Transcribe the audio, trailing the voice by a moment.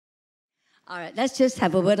All right, let's just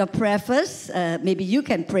have a word of prayer first. Maybe you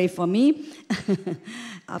can pray for me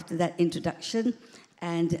after that introduction.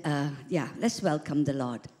 And let's welcome the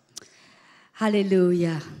Lord.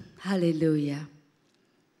 Hallelujah, hallelujah.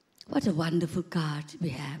 What a wonderful God we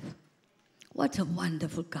have. What a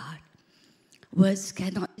wonderful God. Words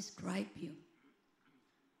cannot describe you.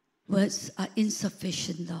 Words are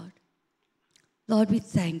insufficient, Lord. Lord, we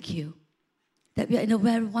thank you that we are in a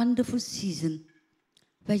very wonderful season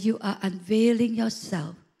where you are unveiling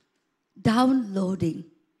yourself, downloading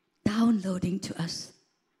to us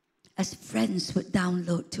as friends would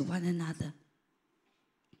download to one another.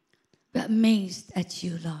 We're amazed at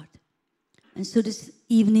you, Lord. And so this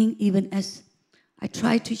evening, even as I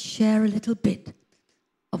try to share a little bit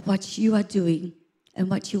of what you are doing and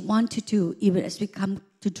what you want to do, even as we come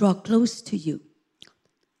to draw close to you,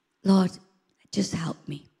 Lord, just help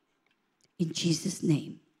me. In Jesus'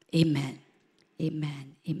 name, amen.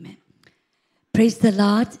 Amen. Amen. Praise the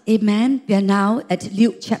Lord. Amen. We are now at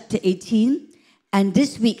Luke chapter 18. And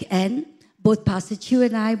this weekend, both Pastor Choo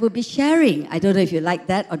and I will be sharing. I don't know if you like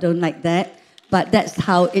that or don't like that, but that's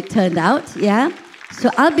how it turned out. Yeah. So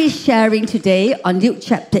I'll be sharing today on Luke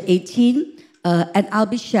chapter 18. And I'll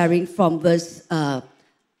be sharing from verse 1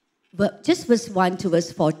 to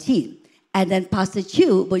verse 14. And then Pastor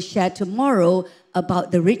Choo will share tomorrow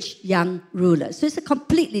about the rich young ruler. So it's a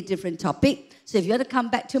completely different topic. So if you want to come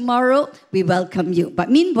back tomorrow, we welcome you. But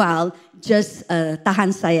meanwhile, just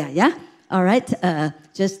tahan saya, yeah? All right?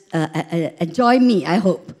 Enjoy me, I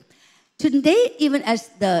hope. Today,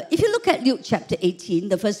 if you look at Luke chapter 18,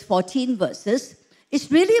 the first 14 verses, it's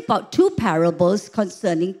really about two parables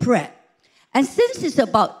concerning prayer. And since it's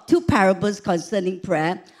about two parables concerning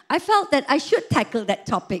prayer, I felt that I should tackle that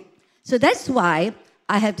topic. So that's why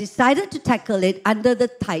I have decided to tackle it under the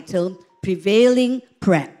title, Prevailing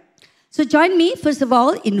Prayer. So join me, first of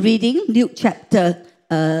all, in reading Luke chapter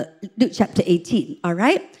 18, all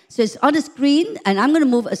right? So it's on the screen, and I'm going to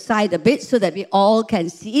move aside a bit so that we all can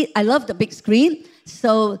see it. I love the big screen,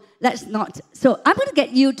 so I'm going to get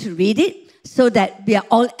you to read it so that we are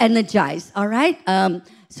all energized, all right?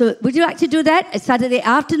 So would you like to do that? It's Saturday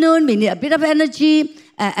afternoon, we need a bit of energy,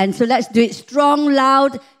 and so let's do it strong,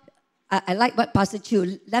 loud. I like what Pastor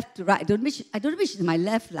Choo, left to right. I don't know which is my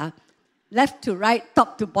left, lah. Left to right,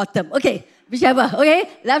 top to bottom. Okay, whichever, okay?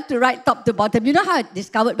 Left to right, top to bottom. You know how I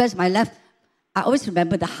discovered where's my left? I always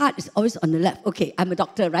remember the heart is always on the left. Okay, I'm a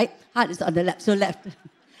doctor, right? Heart is on the left, so left.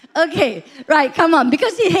 Okay, right, come on.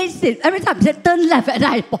 Because he hates it. Every time he said, turn left, and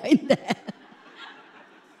I point there.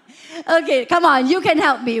 Okay, come on, you can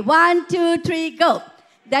help me. 1, 2, 3, go.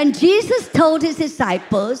 Then Jesus told his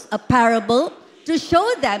disciples a parable to show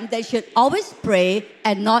them they should always pray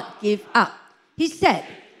and not give up. He said,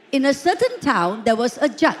 in a certain town, there was a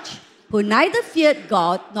judge who neither feared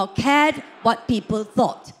God nor cared what people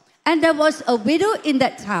thought. And there was a widow in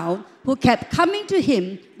that town who kept coming to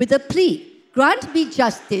him with a plea, grant me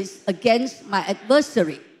justice against my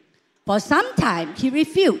adversary. For some time, he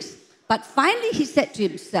refused. But finally, he said to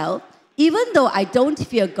himself, even though I don't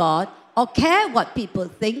fear God or care what people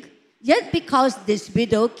think, yet because this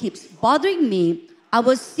widow keeps bothering me, I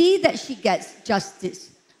will see that she gets justice,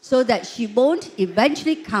 so that she won't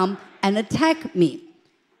eventually come and attack me.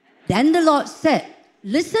 Then the Lord said,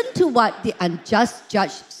 listen to what the unjust judge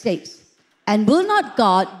says. And will not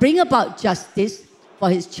God bring about justice for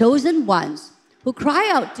his chosen ones who cry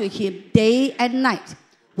out to him day and night?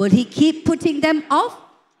 Will he keep putting them off?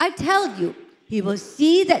 I tell you, he will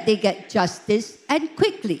see that they get justice and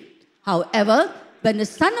quickly. However, when the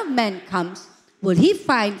Son of Man comes, will he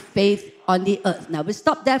find faith on the earth? Now we'll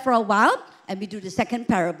stop there for a while and we do the second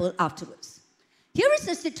parable afterwards. Here is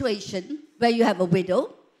a situation where you have a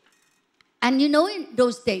widow. And you know, in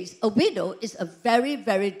those days, a widow is a very,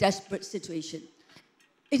 very desperate situation.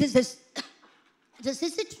 It is a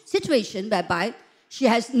situation whereby she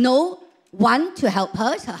has no one to help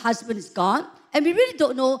her. Her husband is gone. And we really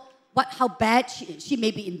don't know how bad she is. She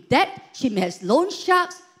may be in debt. She may have loan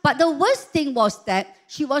sharks. But the worst thing was that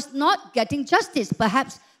she was not getting justice.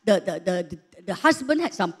 Perhaps the husband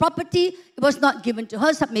had some property. It was not given to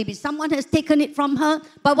her. So maybe someone has taken it from her.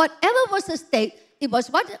 But whatever was the state, it was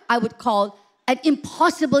what I would call an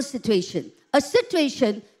impossible situation. A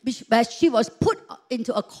situation where she was put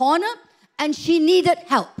into a corner and she needed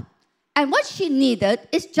help. And what she needed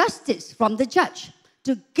is justice from the judge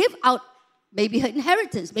to give out maybe her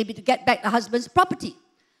inheritance, maybe to get back the husband's property.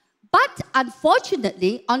 But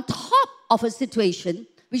unfortunately, on top of a situation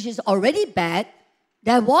which is already bad,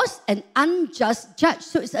 there was an unjust judge.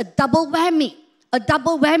 So it's a double whammy,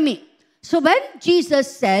 So when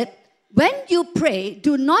Jesus said, when you pray,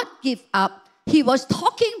 do not give up, he was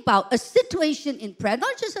talking about a situation in prayer,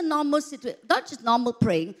 not just a normal situation, not just normal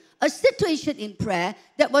praying, a situation in prayer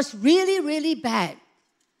that was really, really bad.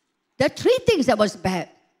 There are three things that was bad.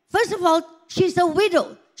 First of all, she's a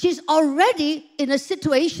widow. She's already in a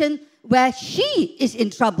situation where she is in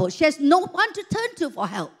trouble. She has no one to turn to for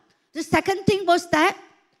help. The second thing was that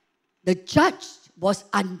the judge was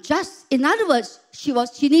unjust. In other words,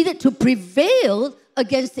 she needed to prevail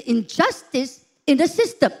against the injustice in the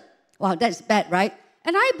system. Wow, that's bad, right?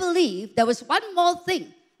 And I believe there was one more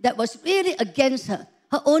thing that was really against her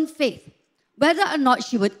own faith, whether or not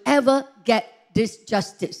she would ever get this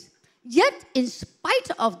justice. Yet, in spite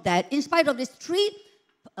of that, in spite of these three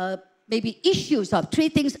maybe issues of three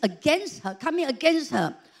things against her, coming against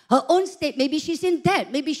her, her own state, maybe she's in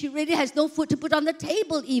debt, maybe she really has no food to put on the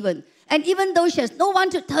table even. And even though she has no one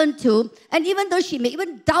to turn to, and even though she may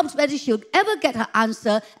even doubt whether she'll ever get her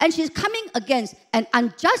answer, and she's coming against an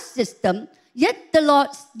unjust system, yet the Lord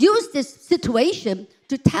used this situation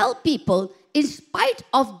to tell people, in spite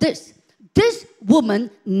of this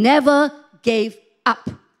woman never gave up,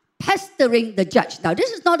 pestering the judge. Now,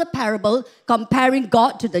 this is not a parable comparing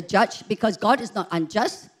God to the judge, because God is not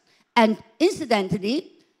unjust. And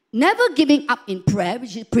incidentally, never giving up in prayer,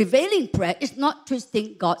 which is prevailing prayer, is not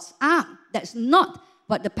twisting God's arm. That's not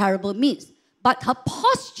what the parable means. But her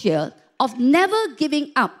posture of never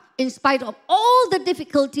giving up, in spite of all the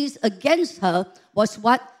difficulties against her, was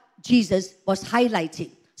what Jesus was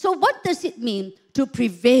highlighting. So what does it mean to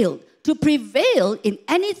prevail? To prevail in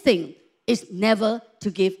anything is never to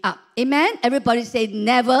give up. Amen? Everybody say,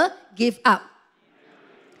 never give up.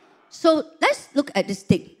 So let's look at this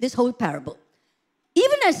thing, this whole parable.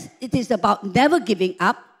 Even as it is about never giving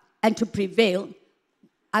up and to prevail,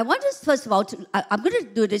 I want us, first of all, I'm going to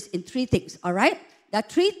do this in three things, all right? There are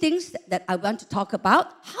three things that I want to talk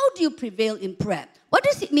about. How do you prevail in prayer? What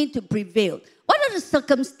does it mean to prevail? What are the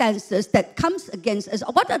circumstances that comes against us?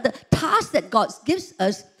 Or what are the tasks that God gives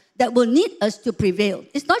us that will need us to prevail?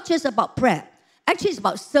 It's not just about prayer. Actually, it's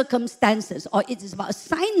about circumstances, or it is about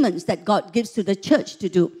assignments that God gives to the church to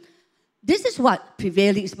do. This is what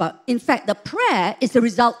prevailing is about. In fact, the prayer is the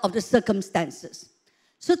result of the circumstances.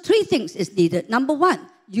 So three things is needed. Number one,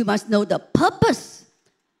 you must know the purpose,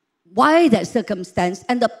 why that circumstance,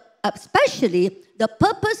 and especially the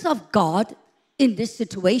purpose of God in this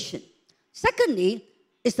situation. Secondly,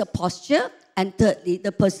 is the posture, and thirdly,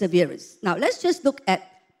 the perseverance. Now, let's just look at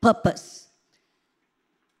purpose.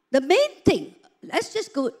 The main thing, let's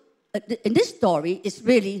just go, in this story, is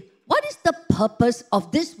really, what is the purpose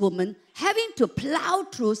of this woman having to plow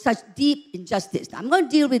through such deep injustice? Now, I'm going to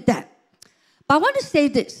deal with that. But I want to say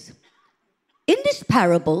this. In this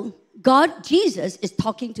parable, Jesus is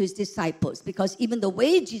talking to his disciples, because even the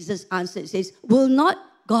way Jesus answers is, will not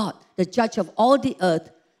God, the judge of all the earth,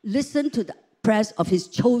 listen to the prayers of his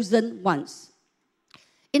chosen ones?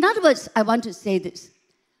 In other words, I want to say this.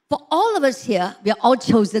 For all of us here, we are all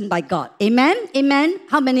chosen by God. Amen? Amen?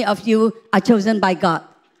 How many of you are chosen by God?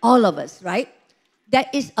 All of us, right? There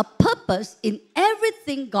is a purpose in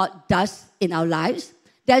everything God does in our lives.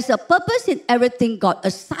 There's a purpose in everything God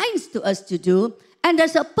assigns to us to do. And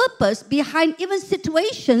there's a purpose behind even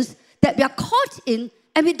situations that we are caught in,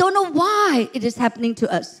 and we don't know why it is happening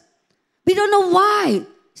to us. We don't know why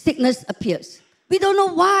sickness appears. We don't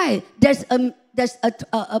know why there's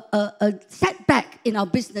a setback in our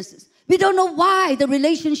businesses. We don't know why the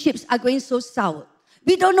relationships are going so sour.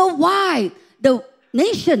 We don't know why the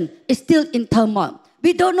nation is still in turmoil.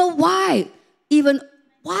 We don't know why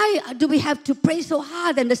do we have to pray so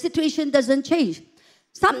hard and the situation doesn't change.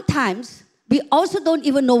 Sometimes we also don't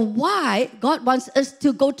even know why God wants us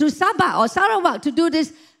to go to Sabah or Sarawak to do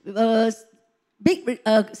this big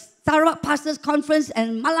Sarawak Pastors Conference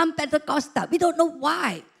and Malam Pentecostal. We don't know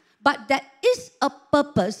why. But there is a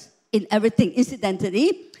purpose in everything.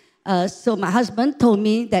 Incidentally, so my husband told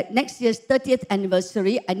me that next year's 30th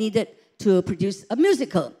anniversary, I needed to produce a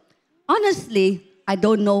musical. Honestly, I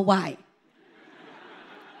don't know why.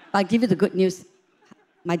 But I'll give you the good news,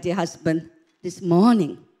 my dear husband. This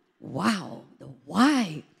morning, wow, the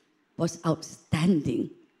why was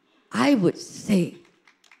outstanding, I would say.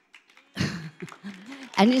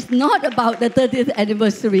 And it's not about the 30th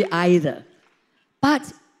anniversary either.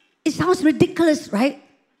 But it sounds ridiculous, right?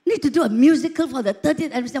 Need to do a musical for the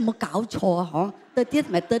 30th anniversary. 冇搞錯, 30th,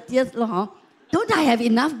 my 30th. Don't I have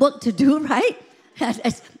enough work to do, right?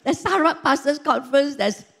 There's Sarawak Pastors Conference,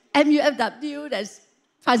 there's MUFW, there's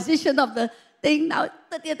transition of the thing, now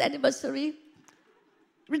 30th anniversary.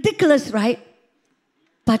 Ridiculous, right?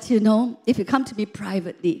 But you know, if you come to me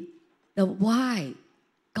privately, the why,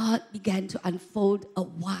 God began to unfold a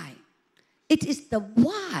why. It is the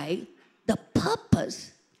why, the purpose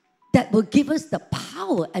that will give us the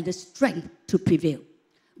power and the strength to prevail.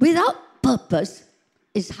 Without purpose,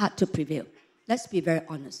 it's hard to prevail. Let's be very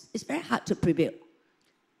honest. It's very hard to prevail.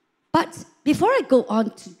 But before I go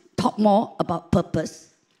on to talk more about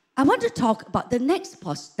purpose, I want to talk about the next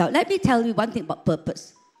post. Now, let me tell you one thing about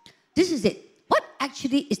purpose. This is it. What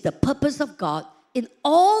actually is the purpose of God in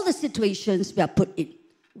all the situations we are put in?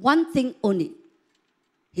 One thing only.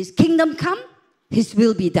 His kingdom come, His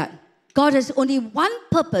will be done. God has only one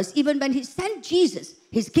purpose, even when He sent Jesus.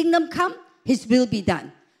 His kingdom come, His will be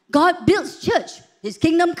done. God builds church. His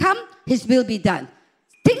kingdom come, His will be done.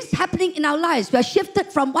 Things happening in our lives. We are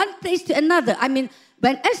shifted from one place to another. I mean,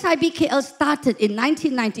 when SIBKL started in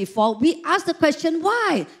 1994, we asked the question,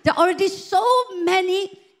 why? There are already so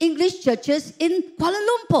many English churches in Kuala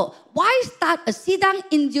Lumpur. Why start a Sidang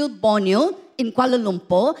Injil Borneo in Kuala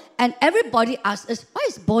Lumpur? And everybody asks us, why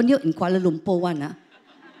is Borneo in Kuala Lumpur one?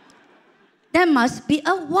 There must be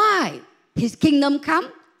a why. His kingdom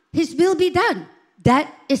come, His will be done.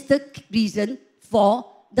 That is the reason for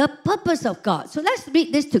the purpose of God. So let's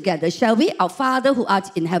read this together, shall we? Our Father who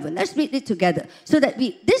art in heaven. Let's read it together. So that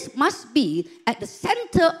this must be at the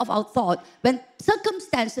center of our thought when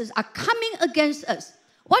circumstances are coming against us.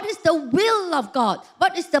 What is the will of God?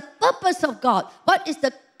 What is the purpose of God? What is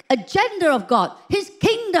the agenda of God? His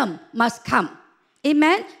kingdom must come.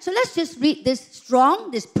 Amen? So let's just read this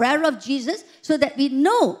prayer of Jesus, so that we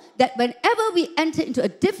know that whenever we enter into a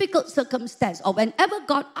difficult circumstance, or whenever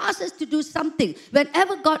God asks us to do something,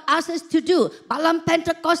 whenever God asks us to do, Malam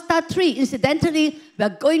Pentecosta 3, incidentally, we are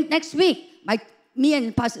going next week. Me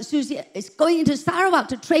and Pastor Susie is going into Sarawak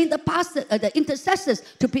to train the intercessors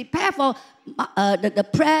to prepare for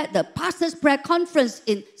the Pastors' Prayer Conference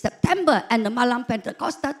in September and the Malam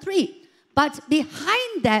Pentecosta 3. But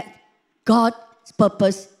behind that, God's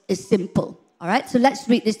purpose is simple. All right, so let's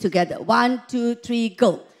read this together. 1, 2, 3,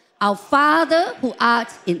 go. Our Father who art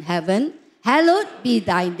in heaven, hallowed be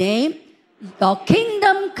thy name. Your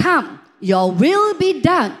kingdom come, your will be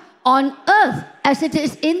done on earth as it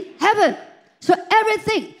is in heaven. So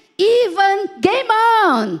everything, even game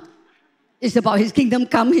on, is about His kingdom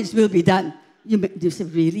come, His will be done. You say,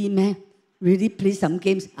 really, man? Really play some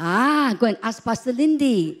games? Go and ask Pastor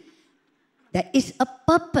Lindy. There is a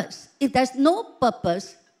purpose. If there's no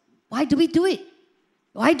purpose, why do we do it?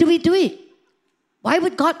 Why do we do it? Why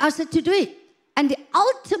would God ask us to do it? And the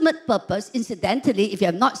ultimate purpose, incidentally, if you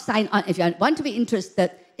have not signed on, if you want to be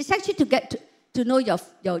interested, is actually to get to know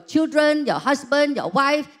your children, your husband, your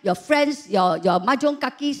wife, your friends, your mahjong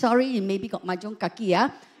kaki. Sorry, you maybe got mahjong kaki,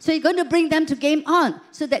 yeah? So you're going to bring them to Game On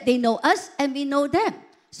so that they know us and we know them.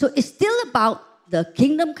 So it's still about the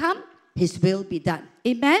kingdom come, His will be done.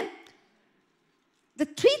 Amen? The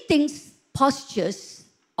three things, postures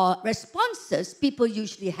or responses people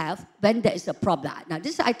usually have when there is a problem. Now,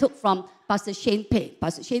 this I took from Pastor Shane Payne.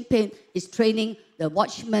 Pastor Shane Payne is training the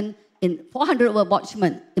watchmen, 400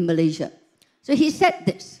 watchmen in Malaysia. So he said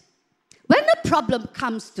this: when a problem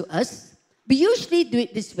comes to us, we usually do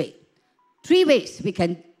it this way. 3 ways we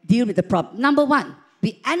can deal with the problem. Number 1,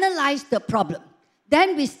 we analyze the problem.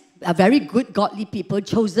 Then we are very good, godly people,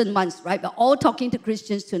 chosen ones, right? We're all talking to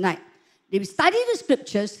Christians tonight. We study the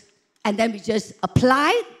scriptures, and then we just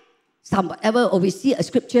apply whatever, or we see a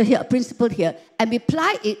scripture here, a principle here, and we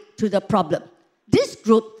apply it to the problem. This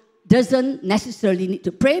group doesn't necessarily need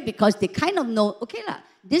to pray because they kind of know, okay,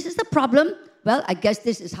 this is the problem. Well, I guess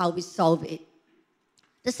this is how we solve it.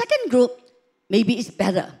 The second group, maybe it's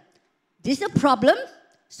better. This is a problem,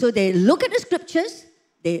 so they look at the scriptures,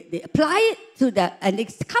 they apply it to that, and they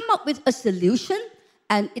come up with a solution.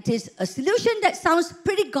 And it is a solution that sounds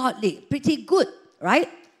pretty godly, pretty good, right?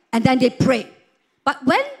 And then they pray. But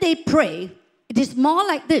when they pray, it is more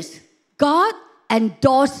like this: God,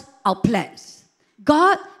 endorse our plans.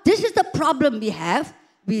 God, this is the problem we have.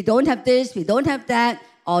 We don't have this, we don't have that.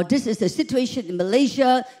 Or this is the situation in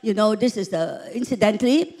Malaysia. This is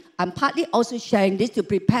incidentally, I'm partly also sharing this to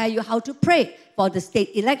prepare you how to pray for the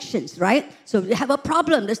state elections, right? So we have a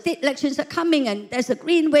problem. The state elections are coming and there's a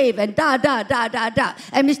green wave and da.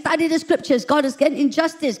 And we study the scriptures. God is getting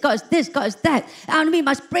injustice. God is this, God is that. And we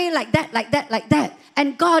must pray like that.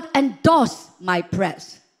 And God endorse my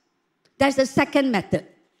prayers. That's the second method.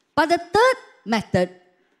 But the third method,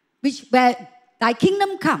 where thy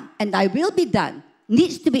kingdom come and thy will be done,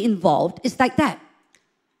 needs to be involved, is like that.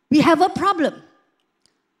 We have a problem.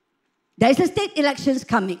 There's a state elections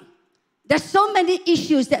coming. There's so many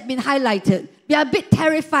issues that have been highlighted. We are a bit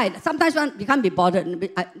terrified. Sometimes we can't be bothered.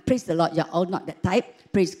 Praise the Lord, you're all not that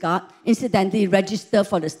type. Praise God. Incidentally, register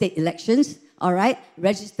for the state elections. All right?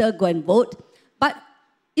 Register, go and vote. But,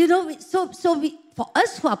 so for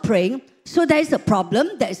us who are praying, so there is a problem,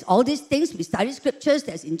 there is all these things, we study scriptures,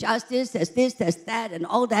 there's injustice, there's this, there's that, and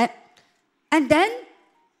all that. And then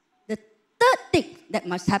the third thing that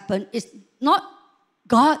must happen is not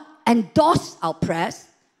God endorse our prayers,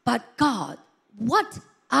 but God, what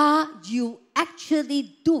are you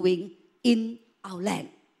actually doing in our land?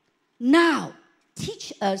 Now,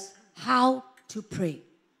 teach us how to pray.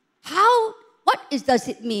 Does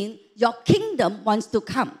it mean your kingdom wants to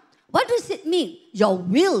come? What does it mean your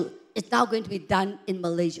will is now going to be done in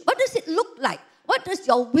Malaysia? What does it look like? What does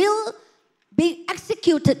your will being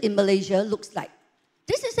executed in Malaysia looks like?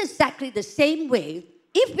 This is exactly the same way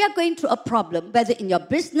if we are going through a problem, whether in your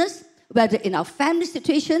business, whether in our family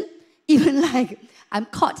situation, even like I'm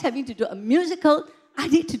caught having to do a musical, I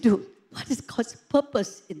need to do what is God's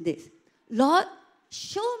purpose in this? Lord,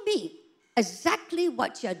 show me exactly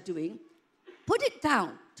what you're doing. Put it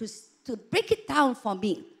down, to break it down for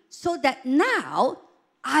me, so that now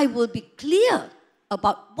I will be clear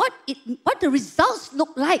about what the results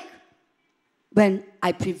look like when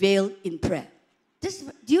I prevail in prayer. Do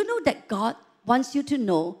you know that God wants you to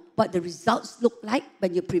know what the results look like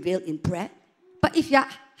when you prevail in prayer? But if you're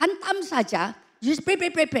hantam saja, you just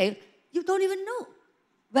pray, you don't even know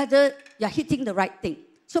whether you're hitting the right thing.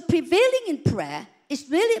 So prevailing in prayer is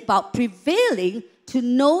really about prevailing to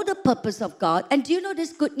know the purpose of God. And do you know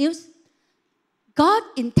this good news? God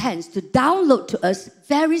intends to download to us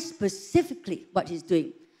very specifically what He's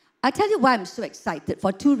doing. I'll tell you why I'm so excited,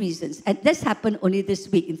 for two reasons. And this happened only this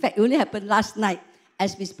week. In fact, it only happened last night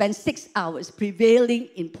as we spent 6 hours prevailing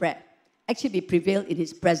in prayer. Actually, we prevailed in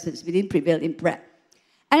His presence. We didn't prevail in prayer.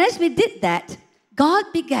 And as we did that, God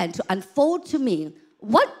began to unfold to me,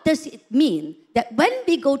 what does it mean that when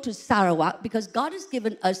we go to Sarawak, because God has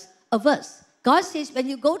given us a verse. God says when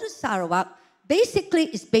you go to Sarawak, basically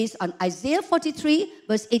it's based on Isaiah 43,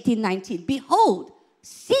 verse 18-19. Behold,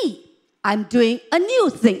 see, I'm doing a new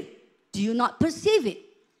thing. Do you not perceive it?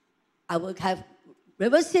 I will have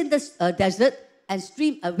rivers in the desert and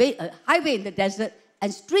a highway in the desert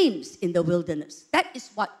and streams in the wilderness. That is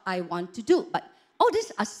what I want to do. But all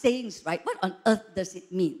these are sayings, right? What on earth does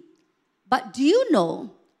it mean? But do you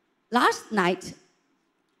know, last night,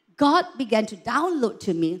 God began to download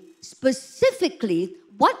to me specifically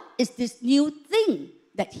what is this new thing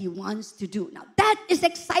that He wants to do. Now, that is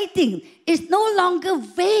exciting. It's no longer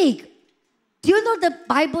vague. Do you know the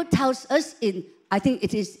Bible tells us I think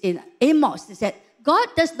it is in Amos, it said, God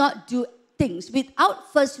does not do things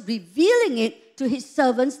without first revealing it to His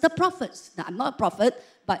servants, the prophets. Now, I'm not a prophet,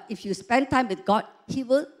 but if you spend time with God, He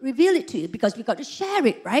will reveal it to you because we've got to share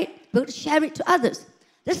it, right? We've got to share it to others.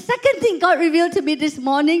 The second thing God revealed to me this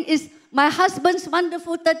morning is my husband's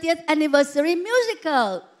wonderful 30th anniversary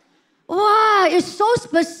musical. Wow, it's so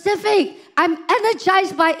specific. I'm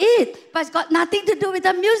energized by it, but it's got nothing to do with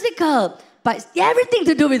the musical. But it's everything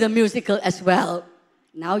to do with the musical as well.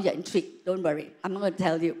 Now you're intrigued. Don't worry. I'm not going to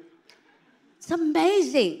tell you. It's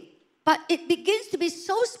amazing. But it begins to be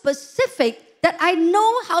so specific that I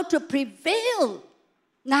know how to prevail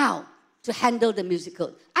now to handle the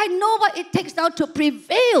musical. I know what it takes now to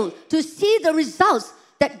prevail, to see the results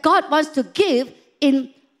that God wants to give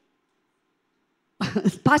in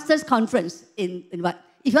pastor's conference. In what?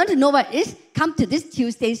 If you want to know what it is, come to this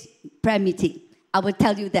Tuesday's prayer meeting. I will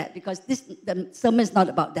tell you that because the sermon is not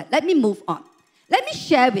about that. Let me move on. Let me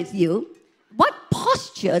share with you what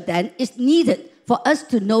posture then is needed for us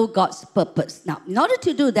to know God's purpose. Now, in order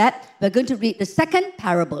to do that, we're going to read the second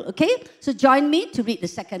parable, okay? So join me to read the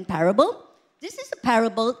second parable. This is a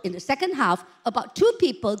parable in the second half about two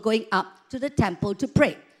people going up to the temple to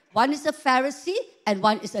pray. One is a Pharisee and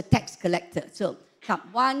one is a tax collector. So come,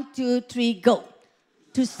 1, 2, 3, go.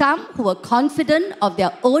 To some who were confident of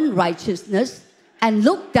their own righteousness and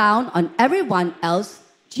looked down on everyone else,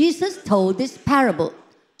 Jesus told this parable.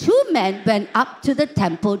 Two men went up to the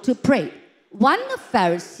temple to pray. One a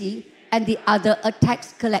Pharisee and the other a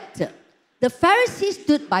tax collector. The Pharisee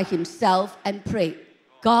stood by himself and prayed,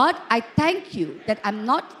 God, I thank you that I'm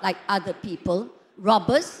not like other people,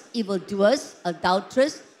 robbers, evildoers,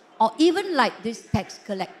 adulterers, or even like this tax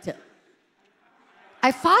collector.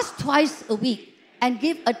 I fast twice a week and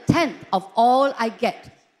give a tenth of all I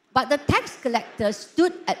get. But the tax collector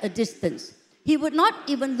stood at a distance. He would not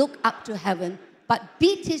even look up to heaven, but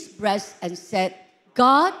beat his breast and said,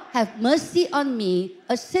 God, have mercy on me,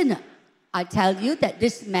 a sinner. I tell you that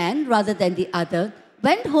this man, rather than the other,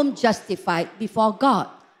 went home justified before God.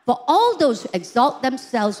 For all those who exalt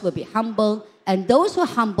themselves will be humbled, and those who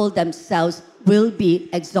humble themselves will be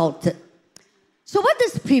exalted. So what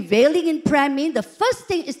does prevailing in prayer mean? The first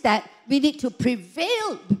thing is that we need to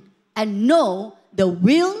prevail and know the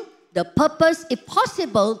will the purpose, if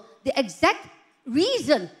possible, the exact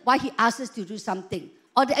reason why he asks us to do something,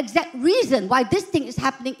 or the exact reason why this thing is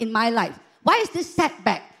happening in my life. Why is this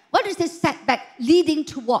setback? What is this setback leading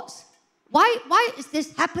towards? Why is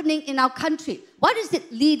this happening in our country? What is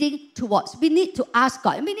it leading towards? We need to ask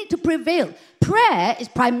God, and we need to prevail. Prayer is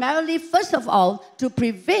primarily, first of all, to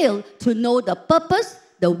prevail, to know the purpose,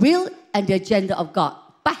 the will, and the agenda of God.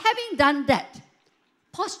 But having done that,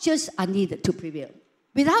 postures are needed to prevail.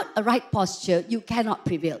 Without a right posture, you cannot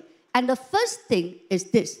prevail. And the first thing is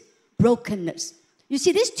this, brokenness. You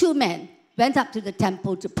see, these two men went up to the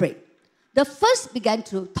temple to pray. The first began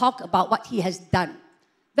to talk about what he has done.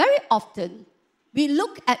 Very often, we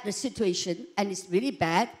look at the situation and it's really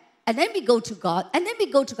bad, and then we go to God, and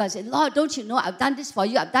say, Lord, don't you know, I've done this for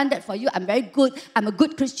you, I've done that for you, I'm very good, I'm a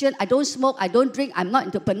good Christian, I don't smoke, I don't drink, I'm not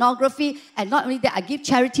into pornography, and not only that, I give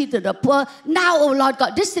charity to the poor. Now, oh Lord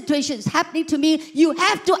God, this situation is happening to me, you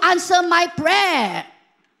have to answer my prayer.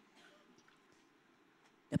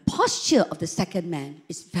 The posture of the second man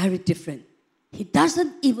is very different. He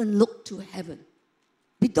doesn't even look to heaven.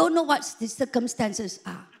 We don't know what the circumstances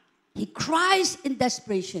are. He cries in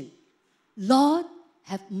desperation, Lord,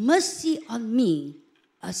 have mercy on me,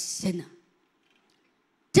 a sinner.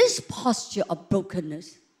 This posture of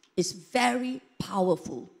brokenness is very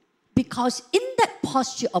powerful, because in that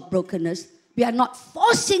posture of brokenness, we are not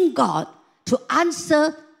forcing God to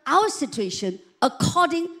answer our situation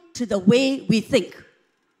according to the way we think.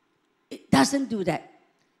 It doesn't do that.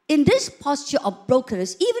 In this posture of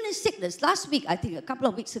brokenness, even in sickness, last week, I think a couple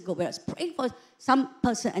of weeks ago, where I was praying for some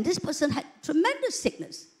person, and this person had tremendous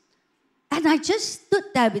sickness. And I just stood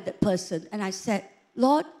there with that person, and I said,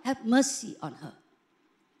 Lord, have mercy on her.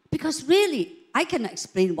 Because really, I cannot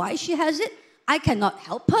explain why she has it. I cannot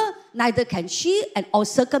help her, neither can she, and all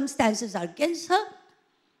circumstances are against her.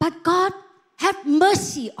 But God, have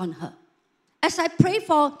mercy on her. As I pray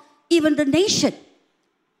for even the nation,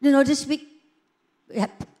 you know, this week,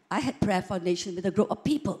 I had prayer for a nation with a group of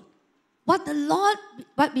people. What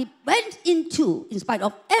we went into, in spite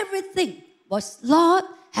of everything, was, Lord,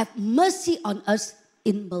 have mercy on us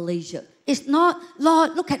in Malaysia. It's not,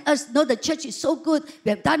 Lord, look at us. No, the church is so good. We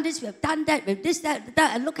have done this, we have done that, we have this, that,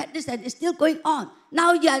 and look at this, and it's still going on.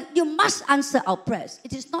 Now you must answer our prayers.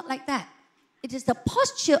 It is not like that. It is the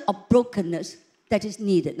posture of brokenness that is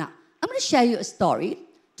needed. Now, I'm going to share you a story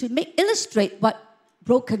to illustrate what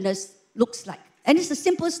brokenness looks like. And it's a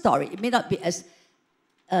simple story. It may not be as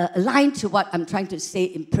aligned to what I'm trying to say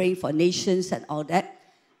in praying for nations and all that.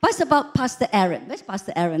 But it's about Pastor Aaron. Where's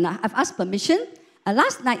Pastor Aaron? I've asked permission.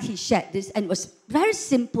 Last night he shared this, and it was a very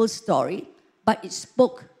simple story, but it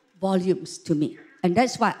spoke volumes to me. And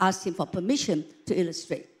that's why I asked him for permission to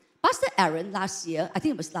illustrate. Pastor Aaron, last year, I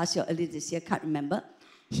think it was last year or early this year, can't remember,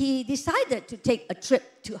 he decided to take a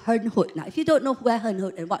trip to Hernhood. Now, if you don't know where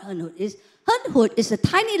Hernhood and what Hernhood is a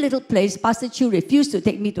tiny little place. Pastor Choo refused to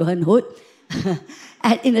take me to Hernhood.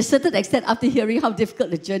 And in a certain extent, after hearing how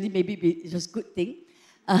difficult the journey, maybe it was a good thing.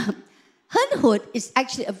 Hernhood is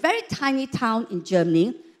actually a very tiny town in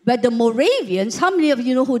Germany where the Moravians, how many of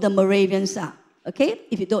you know who the Moravians are? Okay,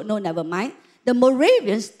 if you don't know, never mind. The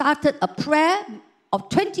Moravians started a prayer of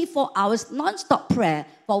 24 hours, non-stop prayer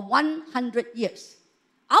for 100 years.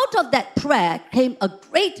 Out of that prayer came a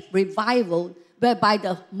great revival whereby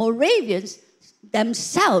the Moravians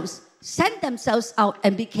themselves sent themselves out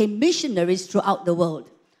and became missionaries throughout the world.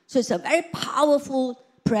 So it's a very powerful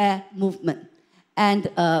prayer movement. And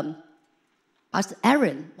Pastor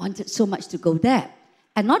Aaron wanted so much to go there.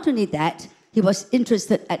 And not only that, he was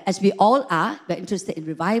interested, as we all are, we're interested in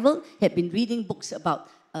revival. He had been reading books about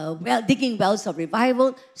digging wells of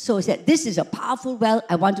revival. So he said, this is a powerful well,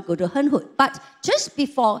 I want to go to Hernhood. But just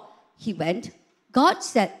before he went, God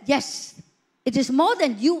said, yes, it is more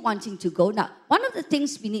than you wanting to go. Now, one of the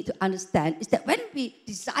things we need to understand is that when we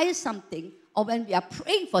desire something, or when we are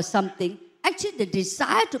praying for something, actually the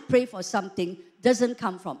desire to pray for something doesn't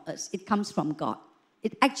come from us. It comes from God.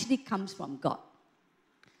 It actually comes from God.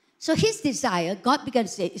 So his desire, God began to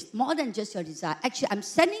say, it's more than just your desire. Actually, I'm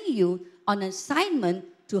sending you on an assignment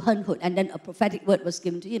to Hernhood. And then a prophetic word was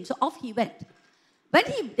given to him. So off he went. When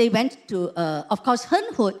they went to, of course,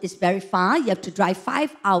 Hernhood is very far. You have to drive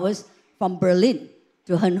 5 hours from Berlin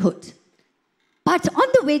to Hernhood. But on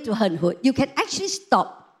the way to Hernhood, you can actually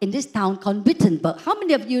stop in this town called Wittenberg. How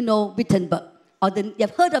many of you know Wittenberg? Or you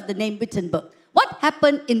have heard of the name Wittenberg? What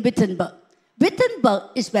happened in Wittenberg? Wittenberg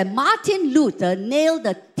is where Martin Luther nailed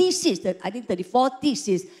the thesis, I think 34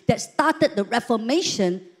 thesis, that started the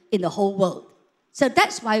Reformation in the whole world. So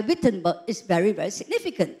that's why Wittenberg is very, very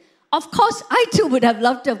significant. Of course, I too would have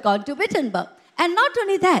loved to have gone to Wittenberg. And not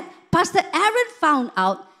only that, Pastor Aaron found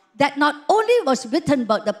out that not only was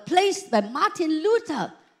Wittenberg the place where Martin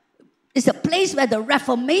Luther is a place where the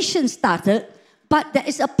Reformation started, but there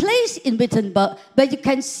is a place in Wittenberg where you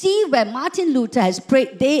can see where Martin Luther has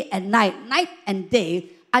prayed day and night and day,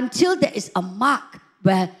 until there is a mark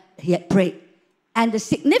where he had prayed. And the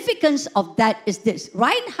significance of that is this.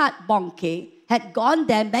 Reinhard Bonnke had gone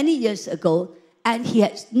there many years ago, and he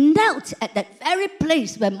had knelt at that very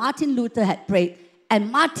place where Martin Luther had prayed.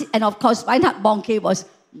 And of course, Reinhard Bonnke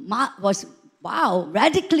was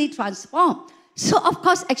radically transformed. So, of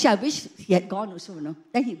course, actually, I wish he had gone also,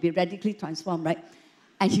 Then he'd be radically transformed, right?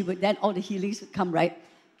 And then all the healings would come, right?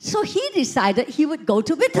 So he decided he would go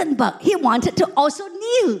to Wittenberg. He wanted to also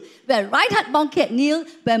kneel where Reinhard Bonnke had kneeled,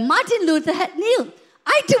 where Martin Luther had kneeled.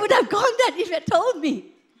 I too would have gone there if he had told me.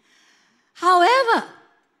 However,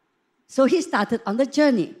 so he started on the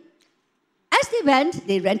journey. As they went,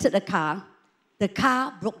 they rented a car. The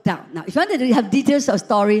car broke down. Now, if you want to have details of the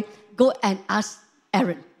story, go and ask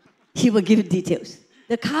Aaron. He will give you details.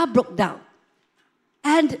 The car broke down.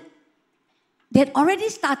 And they had already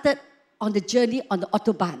started on the journey on the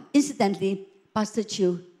Autobahn. Incidentally, Pastor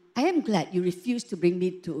Choo, I am glad you refused to bring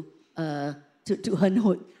me to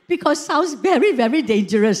Hernhood, because it sounds very, very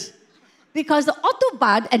dangerous. Because the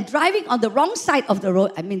Autobahn and driving on the wrong side of the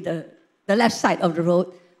road, I mean the left side of the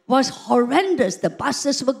road, was horrendous. The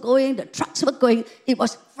buses were going, the trucks were going. It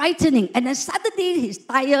was frightening. And then suddenly his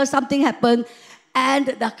tire, something happened, and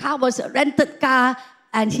the car was a rented car,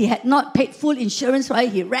 and he had not paid full insurance,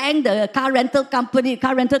 right? He rang the car rental company. The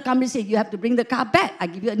car rental company said, you have to bring the car back. I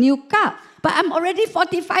give you a new car. But I'm already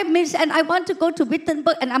 45 minutes, and I want to go to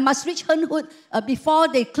Wittenberg, and I must reach Hernhood before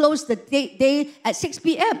they close the day at 6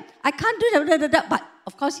 p.m. I can't do that. But,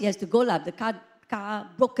 of course, he has to go. The car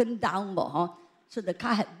broken down. So the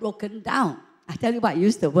car had broken down. I tell you what, I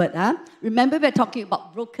used the word. Remember, we're talking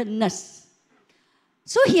about brokenness.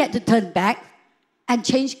 So he had to turn back and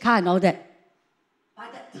change car and all that. By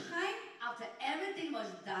the time after everything was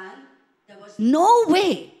done, there was no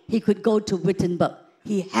way he could go to Wittenberg.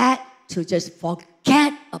 He had to just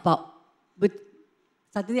forget about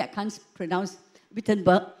suddenly I can't pronounce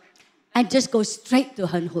Wittenberg, and just go straight to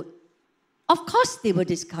Hernhood. Of course, they were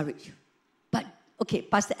discouraged. But, okay,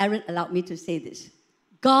 Pastor Aaron allowed me to say this.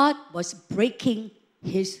 God was breaking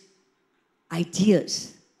his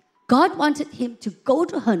ideas. God wanted him to go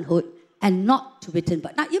to Hernhood and not to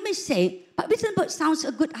Wittenberg. Now, you may say, but Wittenberg sounds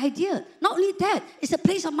a good idea. Not only that, it's a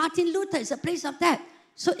place of Martin Luther, it's a place of that.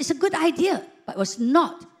 So it's a good idea, but it was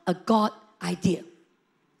not a God idea.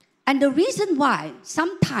 And the reason why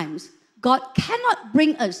sometimes God cannot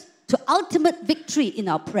bring us to ultimate victory in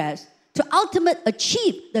our prayers, to ultimate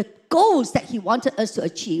achieve the goals that he wanted us to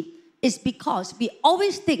achieve, is because we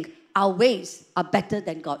always think our ways are better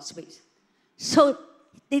than God's ways. So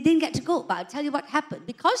they didn't get to go, but I'll tell you what happened.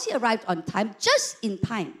 Because he arrived on time, just in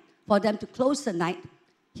time for them to close the night,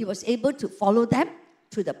 he was able to follow them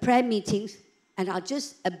to the prayer meetings, and I'll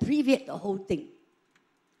just abbreviate the whole thing.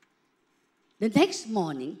 The next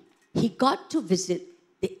morning, he got to visit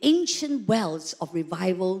the ancient wells of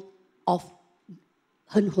revival of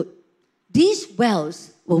Hernhood. These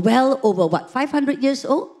wells were well over, 500 years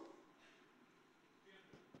old?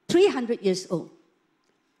 300 years old.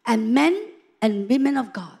 And men and women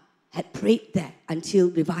of God had prayed there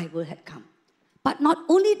until revival had come. But not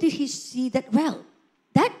only did he see that well,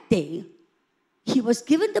 that day, he was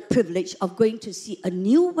given the privilege of going to see a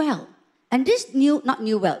new well. And this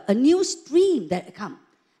a new stream that had come.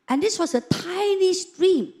 And this was a tiny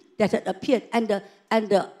stream that had appeared. And the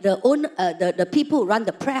people who run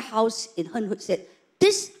the prayer house in Hernhood said,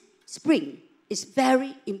 this spring is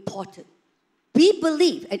very important. We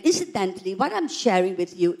believe, and incidentally, what I'm sharing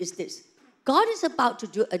with you is this. God is about to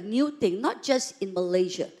do a new thing, not just in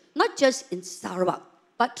Malaysia, not just in Sarawak,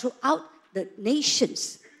 but throughout the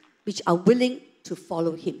nations which are willing to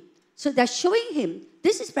follow him. So they're showing him,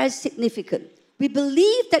 this is very significant. We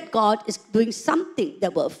believe that God is doing something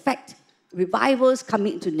that will affect revivals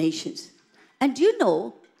coming into nations. And do you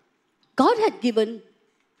know, God had given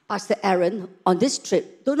Pastor Aaron on this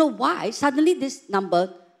trip, don't know why, suddenly this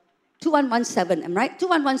number, 2117, am I right?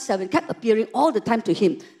 2117 kept appearing all the time to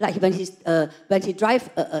him. Like when he drives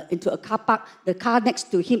into a car park, the car next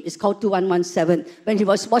to him is called 2117. When he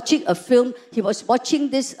was watching a film, he was watching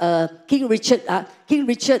this King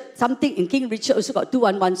Richard, something in King Richard also got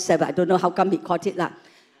 2117. I don't know how come he caught it.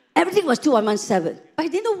 Everything was 2117. But he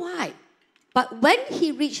didn't know why. But when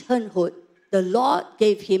he reached Hernhood, the Lord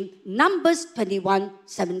gave him Numbers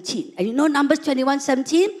 21:17. And you know Numbers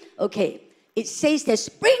 21:17? Okay. It says that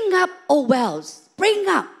spring up, O wells.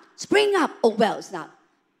 Spring up, O wells. Now,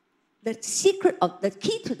 the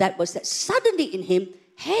key to that was that suddenly in him,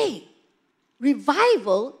 hey,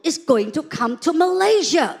 revival is going to come to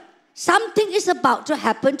Malaysia. Something is about to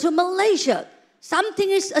happen to Malaysia. Something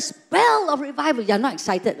is a spell of revival. You're not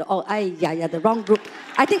excited at all. Yeah, the wrong group.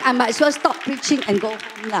 I think I might as well stop preaching and go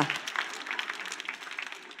home lah.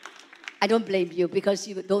 I don't blame you because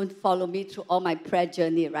you don't follow me through all my prayer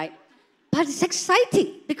journey, right? But it's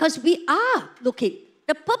exciting because we are looking.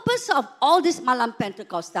 The purpose of all this Malam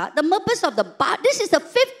Pentecostal, the purpose of this is the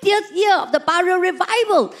 50th year of the Baru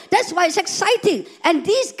Revival. That's why it's exciting. And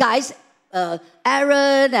these guys,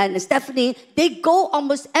 Aaron and Stephanie, they go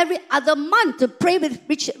almost every other month to pray with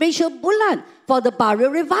Rachel Bulan for the Baru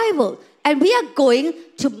Revival. And we are going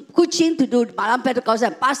to Kuching to do Malam Pentecostal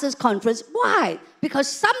and Pastors Conference. Why? Because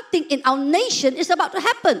something in our nation is about to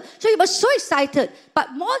happen. So he was so excited.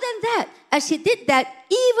 But more than that, as he did that,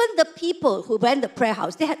 even the people who went to the prayer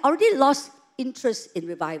house, they had already lost interest in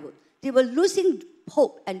revival. They were losing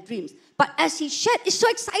hope and dreams. But as he shared, it's so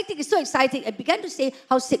exciting, and began to say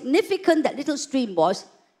how significant that little stream was,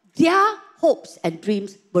 their hopes and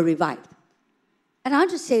dreams were revived. And I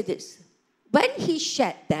want to say this. When he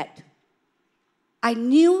shared that, I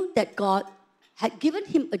knew that God had given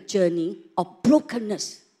him a journey of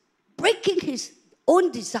brokenness, breaking his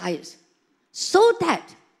own desires, so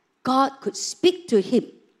that God could speak to him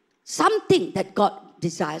something that God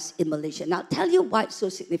desires in Malaysia. Now, I'll tell you why it's so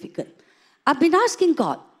significant. I've been asking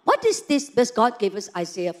God, what is this? Because God gave us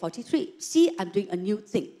Isaiah 43. See, I'm doing a new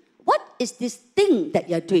thing. What is this thing that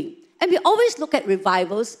you're doing? And we always look at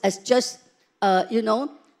revivals as just, a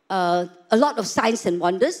lot of signs and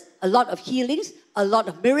wonders, a lot of healings, a lot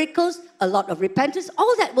of miracles, a lot of repentance.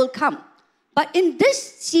 All that will come. But in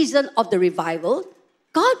this season of the revival,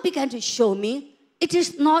 God began to show me it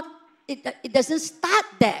doesn't start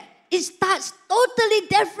there. It starts totally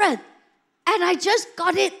different. And I just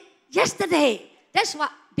got it yesterday. That's why,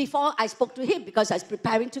 before I spoke to him, because I was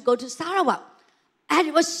preparing to go to Sarawak. And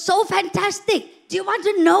it was so fantastic. Do you want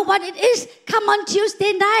to know what it is? Come on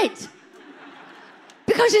Tuesday night.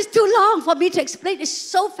 Because it's too long for me to explain. It's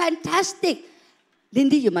so fantastic.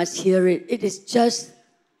 Lindy, you must hear it. It is just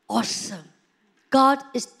awesome. God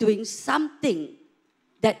is doing something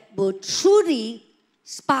that will truly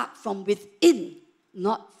spark from within,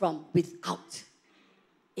 not from without.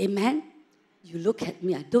 Amen? You look at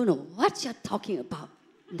me, I don't know what you're talking about.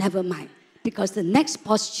 Never mind. Because the next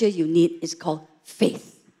posture you need is called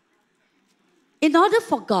faith. In order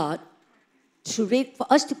for for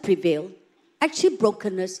us to prevail, actually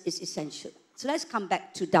brokenness is essential. So let's come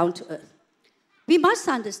back to down to earth. We must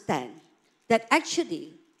understand that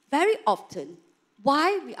actually, very often,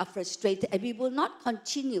 why we are frustrated and we will not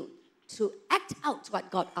continue to act out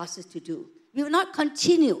what God asks us to do. We will not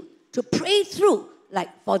continue to pray through like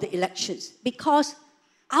for the elections because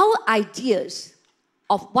our ideas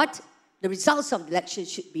of what the results of the election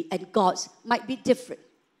should be and God's might be different.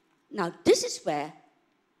 Now, this is where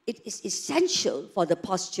it is essential for the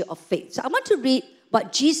posture of faith. So I want to read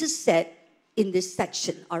what Jesus said in this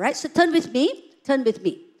section. All right, so turn with me.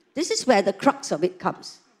 This is where the crux of it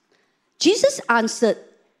comes. Jesus answered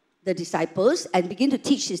the disciples and began to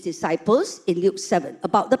teach his disciples in Luke 7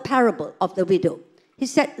 about the parable of the widow. He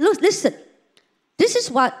said, look, listen, this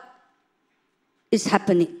is what is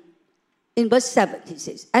happening. In verse 7, he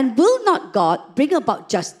says, and will not God bring about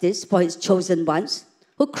justice for his chosen ones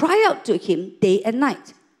who cry out to him day and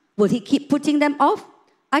night? Will he keep putting them off?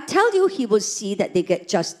 I tell you, he will see that they get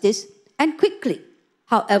justice and quickly.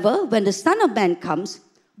 However, when the Son of Man comes,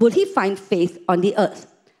 will he find faith on the earth?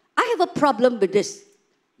 I have a problem with this.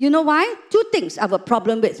 You know why? Two things I have a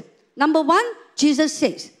problem with. Number one, Jesus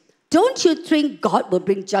says, don't you think God will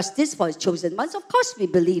bring justice for his chosen ones? Of course we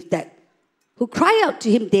believe that. Who cry out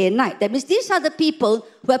to him day and night. That means these are the people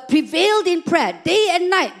who have prevailed in prayer day and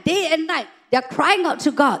night. They are crying out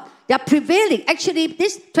to God. They are prevailing. Actually,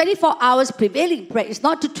 this 24 hours prevailing prayer is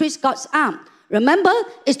not to twist God's arm. Remember,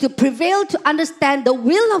 it's to prevail to understand the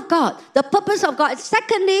will of God, the purpose of God. And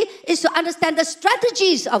secondly, is to understand the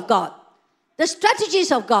strategies of God. The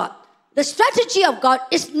strategies of God. The strategy of God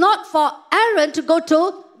is not for Aaron to go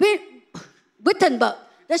to Wittenberg.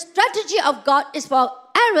 The strategy of God is for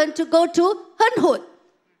Aaron to go to Hernhood.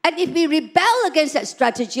 And if we rebel against that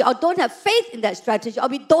strategy or don't have faith in that strategy or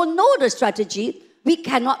we don't know the strategy, we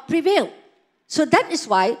cannot prevail. So that is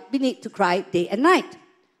why we need to cry day and night.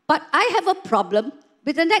 But I have a problem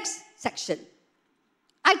with the next section.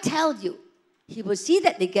 I tell you, he will see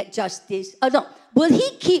that they get justice. Will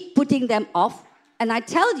he keep putting them off? And I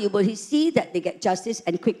tell you, will he see that they get justice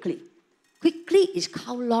and quickly? Quickly is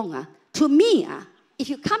how long? To me, if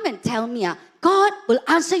you come and tell me, God will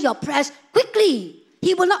answer your prayers quickly.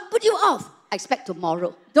 He will not put you off. I expect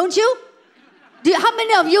tomorrow. Don't you? How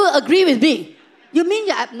many of you agree with me? You mean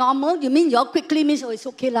you're abnormal? You mean you're quickly means, oh, it's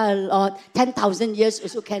okay, Lord, 10,000 years,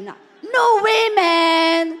 it's okay now. No way,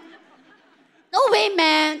 man. No way,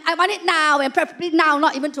 man. I want it now, and preferably now,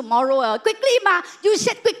 not even tomorrow. Quickly, ma. You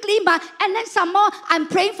said quickly, ma. And then some more, I'm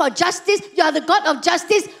praying for justice. You are the God of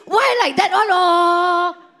justice. Why like that? Oh,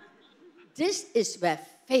 no. This is where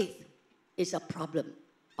faith is a problem.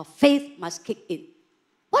 Or faith must kick in.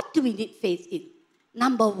 What do we need faith in?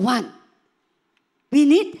 Number one, we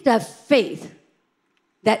need the faith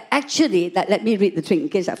that actually, let me read the thing in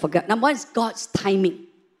case I forgot. Number one is God's timing.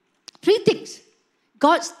 3 things.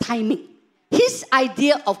 God's timing. His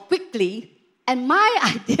idea of quickly and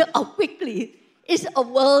my idea of quickly is a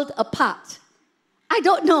world apart. I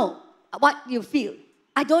don't know what you feel.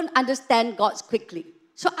 I don't understand God's quickly.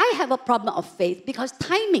 So I have a problem of faith because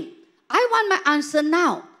timing. I want my answer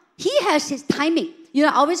now. He has his timing. You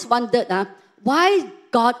know, I always wondered why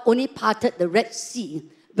God only parted the Red Sea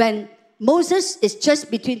when Moses is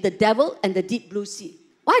just between the devil and the deep blue sea.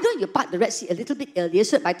 Why don't you part the Red Sea a little bit earlier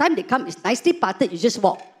so by the time they come, it's nicely parted, you just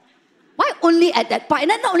walk. Why only at that point?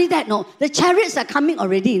 And then not only that, no, the chariots are coming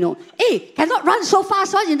already, Hey, cannot run so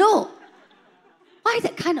fast, Why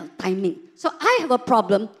that kind of timing? So I have a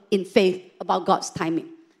problem in faith about God's timing.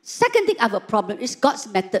 Second thing I have a problem is God's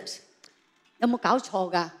methods.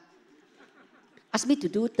 Ask me to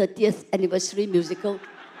do 30th anniversary musical.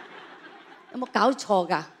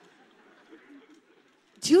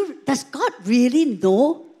 Does God really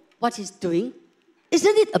know what he's doing?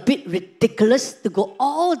 Isn't it a bit ridiculous to go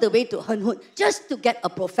all the way to Henhood just to get a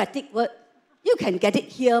prophetic word? You can get it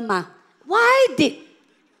here, ma. Why did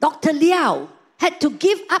Dr. Liao had to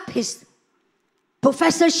give up his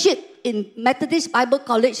professorship in Methodist Bible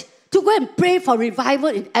College to go and pray for revival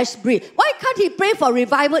in Ashbury? Why can't he pray for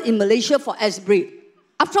revival in Malaysia for Ashbury?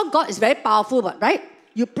 After all, God is very powerful, right?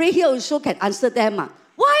 You pray here also can answer them, ma.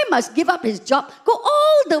 Why must give up his job, go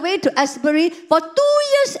all the way to Ashbury for 2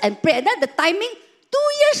 years and pray? And then the timing, 2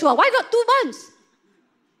 years, why not 2 months?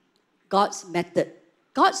 God's method.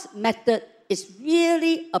 God's method is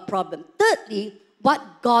really a problem. Thirdly,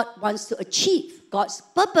 what God wants to achieve, God's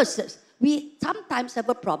purposes. We sometimes have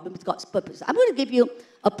a problem with God's purposes. I'm going to give you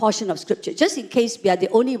a portion of scripture, just in case we are the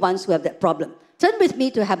only ones who have that problem. Turn with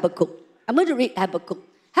me to Habakkuk. I'm going to read Habakkuk.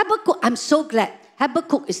 Habakkuk, I'm so glad.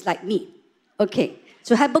 Habakkuk is like me. Okay,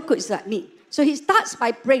 so Habakkuk is like me. So he starts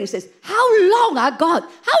by praying. He says, how long, God?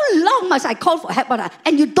 How long must I call for help?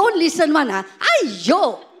 And you don't listen,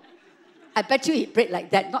 Ayyo! I bet you he prayed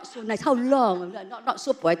like that. Not so nice. How long? Not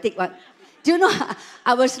so poetic one. Do you know,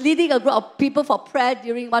 I was leading a group of people for prayer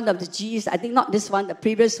during one of the Gs. I think not this one, the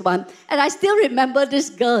previous one. And I still remember this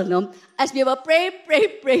girl, as we were praying.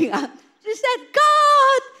 She said,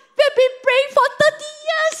 God, we've been praying for 30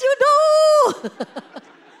 years,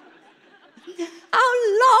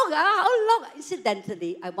 How long?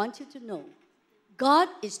 Incidentally, I want you to know, God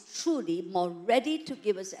is truly more ready to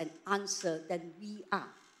give us an answer than we are.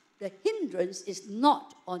 The hindrance is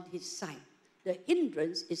not on his side. The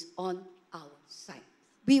hindrance is on our side.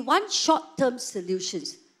 We want short-term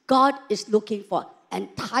solutions. God is looking for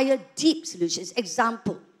entire deep solutions.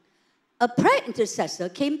 Example, a prayer intercessor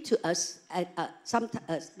came to us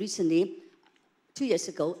recently, 2 years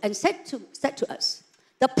ago, and said to us,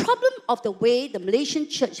 the problem of the way the Malaysian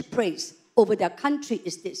church prays over their country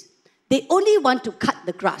is this. They only want to cut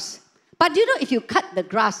the grass. But if you cut the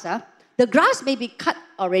grass may be cut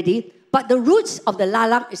already, but the roots of the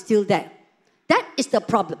lalang is still there. That is the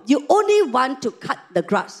problem. You only want to cut the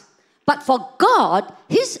grass. But for God,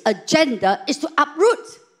 his agenda is to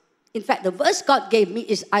uproot. In fact, the verse God gave me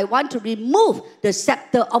is, I want to remove the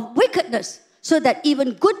scepter of wickedness so that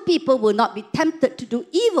even good people will not be tempted to do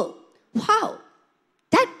evil. Wow.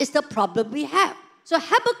 That is the problem we have. So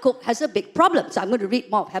Habakkuk has a big problem. So I'm going to read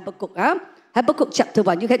more of Habakkuk. Habakkuk chapter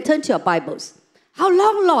 1. You can turn to your Bibles. How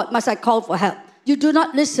long, Lord, must I call for help? You do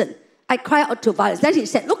not listen. I cry out to violence. Then he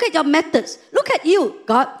said, look at your methods. Look at you,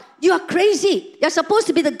 God. You are crazy. You're supposed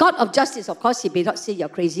to be the God of justice. Of course, he may not say you're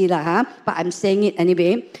crazy, but I'm saying it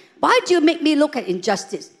anyway. Why do you make me look at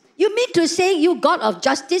injustice? You mean to say, you God of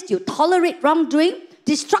justice, you tolerate wrongdoing?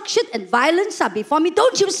 Destruction and violence are before me.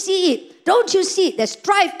 Don't you see it? Don't you see it? There's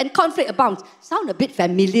strife and conflict abounds. Sounds a bit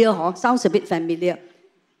familiar, Sounds a bit familiar.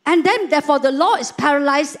 And then, therefore, the law is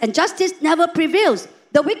paralyzed and justice never prevails.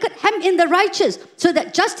 The wicked hem in the righteous so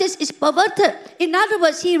that justice is perverted. In other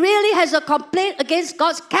words, he really has a complaint against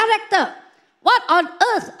God's character. What on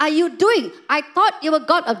earth are you doing? I thought you were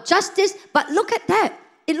God of justice, but look at that.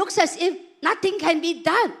 It looks as if nothing can be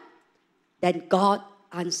done. Then God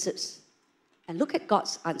answers. And look at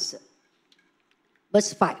God's answer.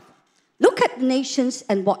 Verse 5. Look at the nations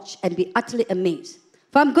and watch and be utterly amazed.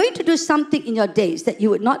 For I'm going to do something in your days that you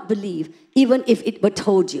would not believe, even if it were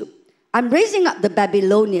told you. I'm raising up the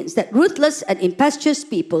Babylonians, that ruthless and impetuous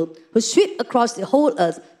people who sweep across the whole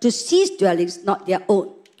earth to seize dwellings not their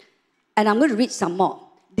own. And I'm going to read some more.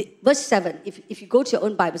 Verse 7, if you go to your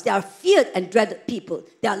own Bibles, they are feared and dreaded people.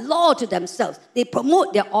 They are law to themselves. They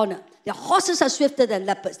promote their honor. Their horses are swifter than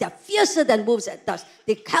leopards. They are fiercer than wolves at dusk.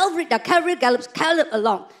 Their cavalry gallops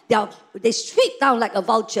along. They sweep down like a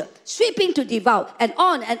vulture, sweeping to devour, and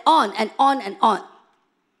on and on and on and on.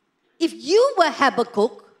 If you were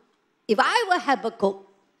Habakkuk, if I were Habakkuk,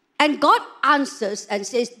 and God answers and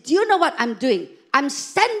says, do you know what I'm doing? I'm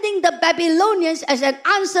sending the Babylonians as an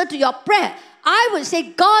answer to your prayer. I would say,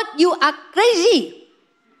 God, you are crazy.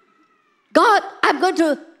 God, I'm going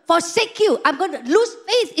to forsake you. I'm going to lose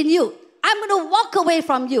faith in you. I'm going to walk away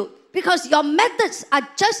from you because your methods are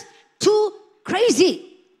just too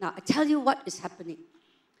crazy. Now, I tell you what is happening.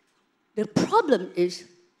 The problem is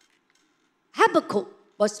Habakkuk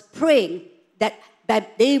was praying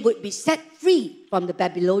that they would be set free from the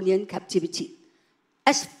Babylonian captivity.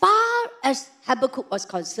 As far as Habakkuk was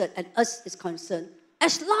concerned and us is concerned,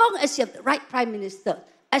 as long as you have the right prime minister,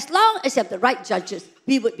 as long as you have the right judges,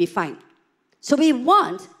 we would be fine. So we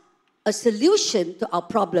want a solution to our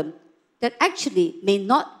problem that actually may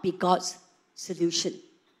not be God's solution.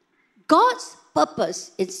 God's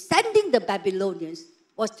purpose in sending the Babylonians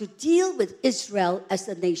was to deal with Israel as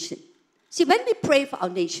a nation. See, when we pray for our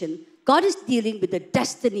nation, God is dealing with the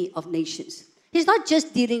destiny of nations. He's not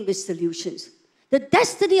just dealing with solutions. The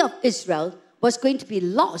destiny of Israel was going to be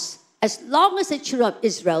lost as long as the children of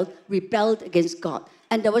Israel rebelled against God.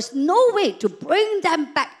 And there was no way to bring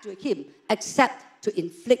them back to Him except to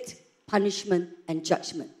inflict punishment and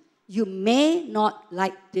judgment. You may not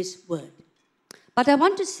like this word, but I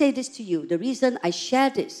want to say this to you. The reason I share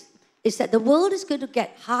this is that the world is going to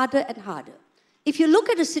get harder and harder. If you look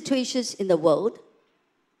at the situations in the world,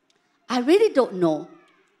 I really don't know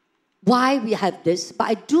why we have this, but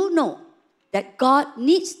I do know that God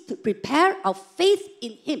needs to prepare our faith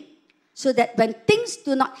in Him so that when things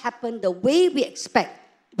do not happen the way we expect,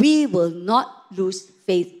 we will not lose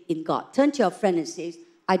faith in God. Turn to your friend and say,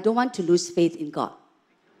 I don't want to lose faith in God.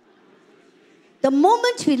 The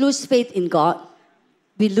moment we lose faith in God,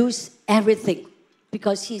 we lose everything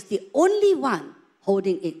because He's the only one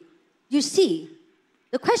holding it. You see,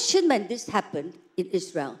 the question when this happened in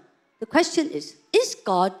Israel, the question is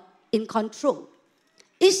God in control?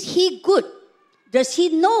 Is He good? Does He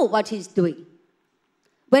know what He's doing?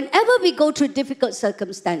 Whenever we go through difficult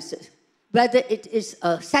circumstances, whether it is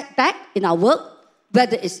a setback in our work,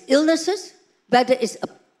 whether it's illnesses, whether it's a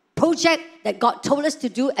project that God told us to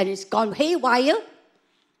do and it's gone haywire,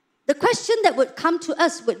 the question that would come to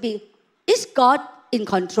us would be, is God in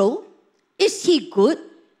control? Is He good?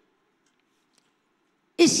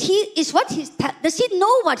 Does He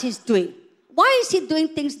know what He's doing? Why is He doing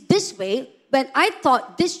things this way when I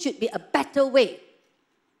thought this should be a better way?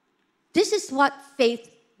 This is what faith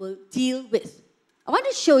will deal with. I want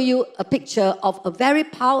to show you a picture of a very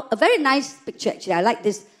nice picture actually. I like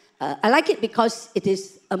this. I like it because it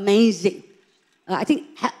is amazing. I think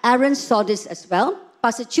Aaron saw this as well.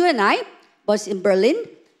 Pastor Choo and I was in Berlin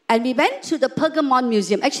and we went to the Pergamon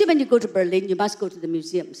Museum. Actually, when you go to Berlin, you must go to the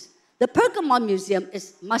museums. The Pergamon Museum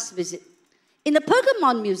is must visit. In the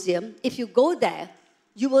Pergamon Museum, if you go there,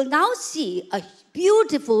 you will now see a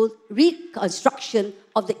beautiful reconstruction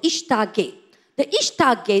of the Ishtar Gate. The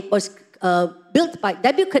Ishtar Gate was built by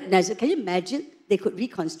Nebuchadnezzar. Can you imagine? They could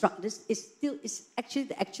reconstruct this. It's actually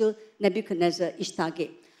the actual Nebuchadnezzar Ishtar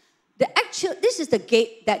Gate. This is the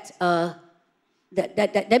gate that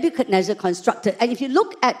Nebuchadnezzar constructed. And if you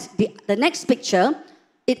look at the next picture,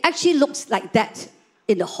 it actually looks like that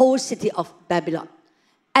in the whole city of Babylon.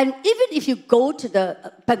 And even if you go to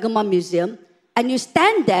the Pergamon Museum and you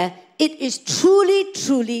stand there, it is truly,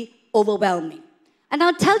 truly overwhelming. And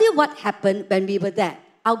I'll tell you what happened when we were there.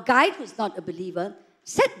 Our guide, who's not a believer,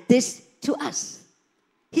 said this to us.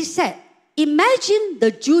 He said, imagine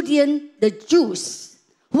the Jews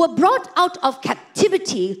who were brought out of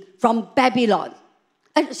captivity from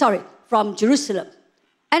from Jerusalem.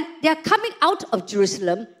 And they are coming out of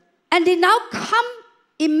Jerusalem, and they now come,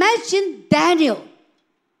 imagine Daniel,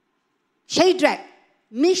 Shadrach,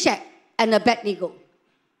 Meshach, and Abednego.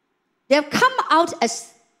 They have come out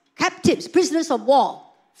as captives, prisoners of war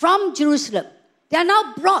from Jerusalem. They are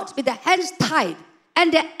now brought with their hands tied,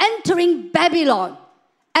 and they're entering Babylon.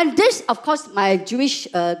 And this, of course, my Jewish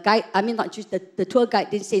guide, the tour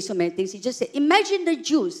guide didn't say so many things. He just said, imagine the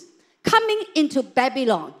Jews coming into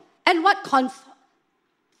Babylon and what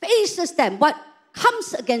faces them, what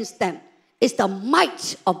comes against them. is the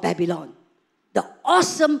might of Babylon, the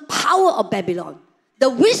awesome power of Babylon, the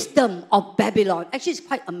wisdom of Babylon. Actually, it's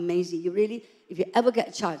quite amazing. You really, if you ever get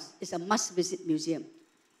a chance, it's a must-visit museum.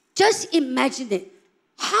 Just imagine it.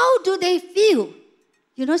 How do they feel?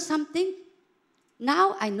 You know something?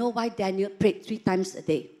 Now I know why Daniel prayed 3 times a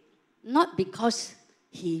day. Not because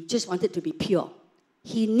he just wanted to be pure.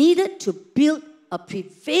 He needed to build a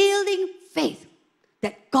prevailing faith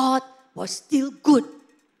that God was still good,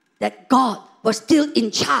 that God was still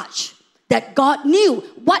in charge, that God knew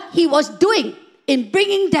what he was doing in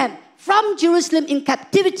bringing them from Jerusalem in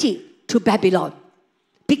captivity to Babylon.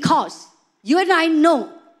 Because you and I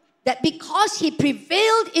know that because he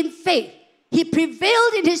prevailed in faith, he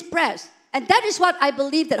prevailed in his prayers. And that is what I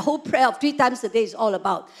believe that whole prayer of 3 times a day is all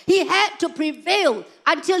about. He had to prevail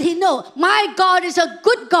until he know, my God is a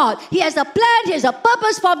good God. He has a plan, he has a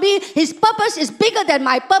purpose for me. His purpose is bigger than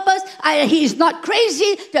my purpose. He is not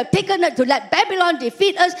crazy to have taken it to let Babylon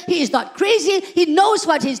defeat us. He is not crazy. He knows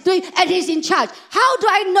what he's doing and he's in charge. How do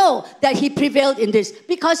I know that he prevailed in this?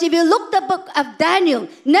 Because if you look the book of Daniel,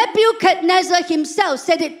 Nebuchadnezzar himself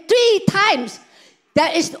said it 3 times.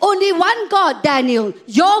 There is only one God, Daniel,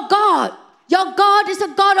 your God. Your God is the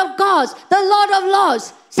God of gods, the Lord of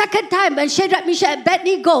lords. Second time when Shadrach, Meshach, and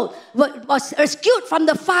Abednego was rescued from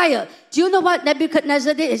the fire. Do you know what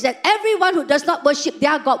Nebuchadnezzar did? Is that everyone who does not worship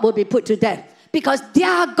their God will be put to death. Because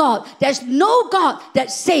their God, there's no God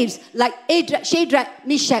that saves like Shadrach,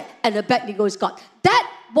 Meshach, and Abednego's God.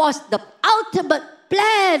 That was the ultimate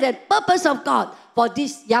plan and purpose of God for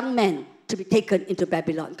these young men to be taken into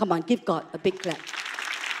Babylon. Come on, give God a big clap.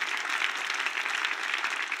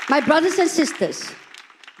 My brothers and sisters,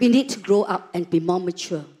 we need to grow up and be more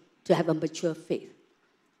mature to have a mature faith.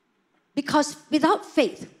 Because without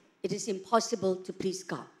faith, it is impossible to please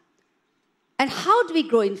God. And how do we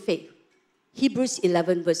grow in faith? Hebrews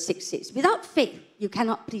 11 verse 6 says, without faith, you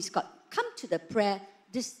cannot please God. Come to the prayer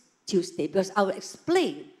this Tuesday because I will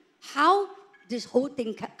explain how this whole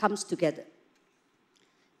thing comes together.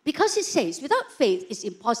 Because it says, without faith, it's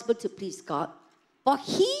impossible to please God. For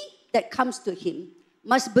he that comes to him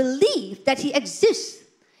must believe that he exists.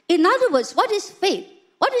 In other words, what is faith?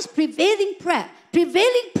 What is prevailing prayer?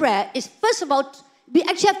 Prevailing prayer is, first of all, we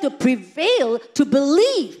actually have to prevail to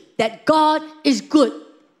believe that God is good.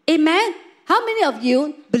 Amen? How many of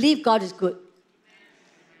you believe God is good?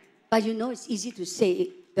 But you know, it's easy to say it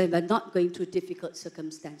when we're not going through difficult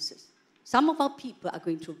circumstances. Some of our people are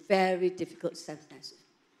going through very difficult circumstances.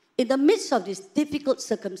 In the midst of these difficult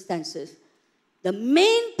circumstances, the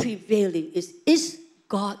main prevailing is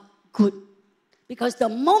God good? Because the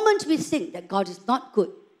moment we think that God is not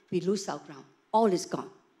good, we lose our ground. All is gone.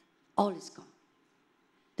 All is gone.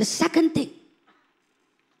 The second thing,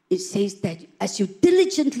 it says that as you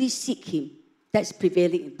diligently seek him, that's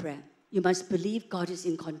prevailing in prayer. You must believe God is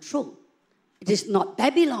in control. It is not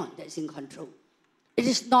Babylon that's in control. It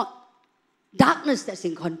is not darkness that's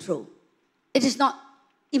in control. It is not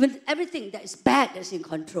even everything that is bad that's in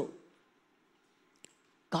control.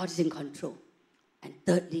 God is in control. And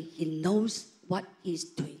thirdly, he knows what he's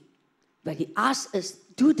doing. When he asks us,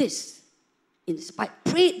 do this, in spite,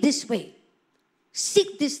 pray this way,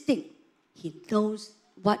 seek this thing, he knows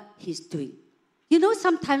what he's doing. You know,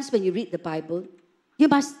 sometimes when you read the Bible, you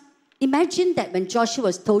must imagine that when Joshua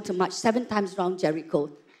was told to march 7 times around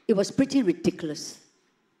Jericho, it was pretty ridiculous.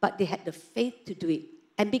 But they had the faith to do it.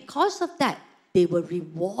 And because of that, they were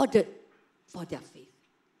rewarded for their faith.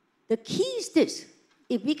 The key is this.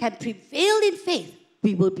 If we can prevail in faith,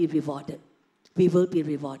 we will be rewarded. We will be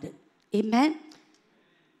rewarded. Amen?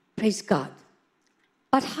 Praise God.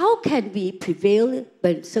 But how can we prevail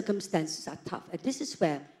when circumstances are tough? And this is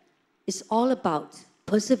where it's all about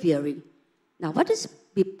persevering. Now, what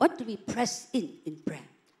do we press in prayer?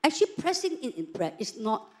 Actually, pressing in prayer is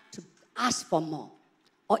not to ask for more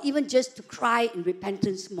or even just to cry in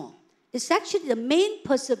repentance more. It's actually the main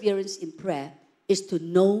perseverance in prayer is to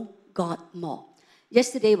know God more.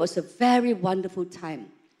 Yesterday was a very wonderful time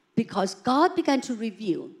because God began to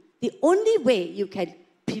reveal the only way you can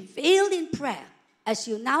prevail in prayer as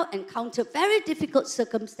you now encounter very difficult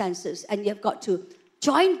circumstances and you've got to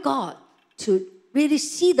join God to really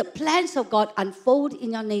see the plans of God unfold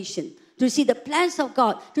in your nation, to see the plans of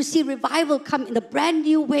God, to see revival come in a brand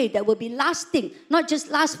new way that will be lasting, not just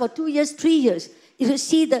last for 2 years, 3 years. You will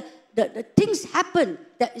see the things happen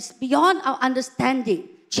that is beyond our understanding,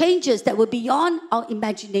 changes that were beyond our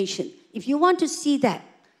imagination. If you want to see that,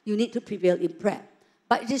 you need to prevail in prayer.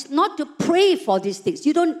 But it is not to pray for these things.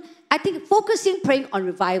 I think focusing praying on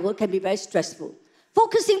revival can be very stressful.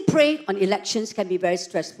 Focusing praying on elections can be very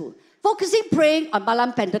stressful. Focusing praying on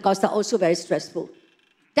Malam Pentecost are also very stressful.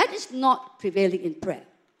 That is not prevailing in prayer.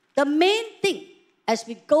 The main thing as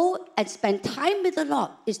we go and spend time with the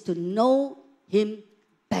Lord is to know Him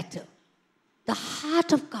better. The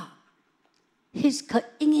heart of God. His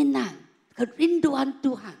keinginan, kerinduan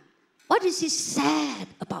Tuhan. What is He sad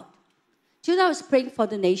about? Do you know I was praying for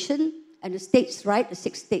the nation and the states, right? The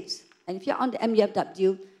 6 states. And if you're on the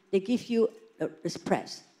MUFW, they give you this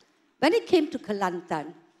press. When it came to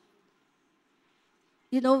Kelantan,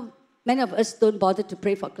 you know, many of us don't bother to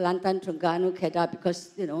pray for Kelantan, Terengganu, Kedah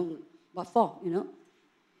because, you know, what for, you know?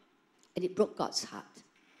 And it broke God's heart.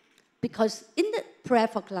 Because in the prayer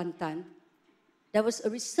for Kelantan, there was a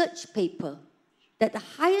research paper that the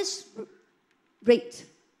highest rate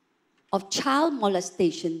of child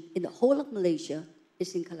molestation in the whole of Malaysia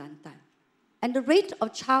is in Kelantan. And the rate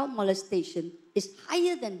of child molestation is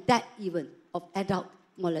higher than that even of adult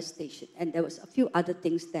molestation. And there was a few other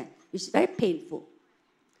things there, which is very painful.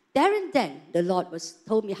 There and then, the Lord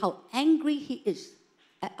told me how angry He is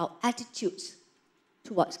at our attitudes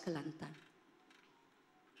towards Kelantan.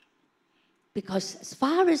 Because as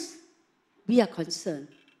far as we are concerned,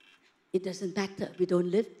 it doesn't matter. We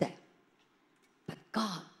don't live there. But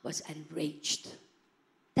God was enraged.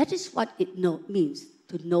 That is what it means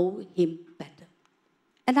to know Him better.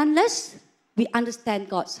 And unless we understand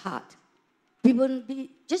God's heart, we will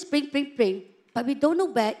be just praying, but we don't know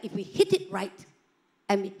where, if we hit it right,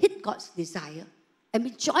 and we hit God's desire, and we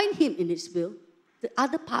join Him in His will, the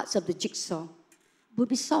other parts of the jigsaw will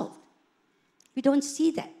be solved. We don't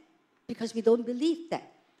see that because we don't believe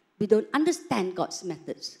that. We don't understand God's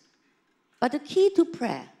methods. But the key to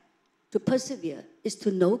prayer, to persevere, is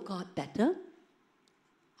to know God better.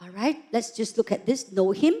 All right, let's just look at this.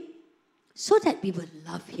 Know Him so that we will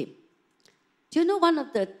love Him. Do you know one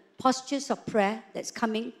of the postures of prayer that's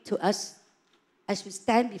coming to us as we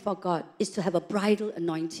stand before God is to have a bridal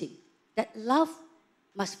anointing. That love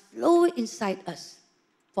must flow inside us.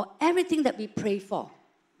 For everything that we pray for,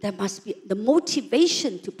 there must be the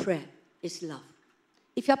motivation to prayer is love.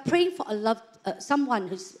 If you're praying for someone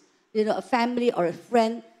who's, you know, a family or a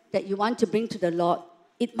friend that you want to bring to the Lord,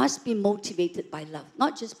 it must be motivated by love,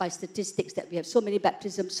 not just by statistics that we have so many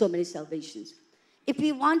baptisms, so many salvations. If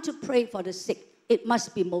we want to pray for the sick, it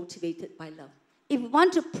must be motivated by love. If we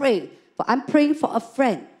want to pray, I'm praying for a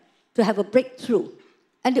friend to have a breakthrough.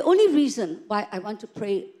 And the only reason why I want to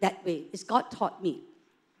pray that way is God taught me.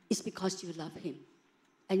 It's because you love Him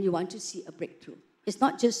and you want to see a breakthrough. It's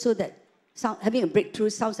not just so that having a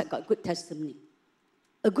breakthrough sounds like a good testimony.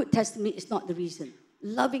 A good testimony is not the reason.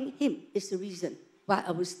 Loving Him is the reason why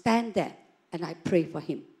I will stand there and I pray for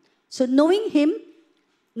Him. So knowing Him,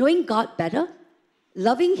 knowing God better,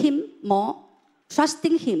 loving Him more,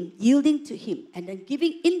 trusting Him, yielding to Him, and then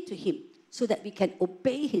giving in to Him so that we can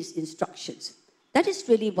obey His instructions. That is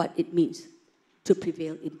really what it means to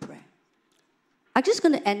prevail in prayer. I'm just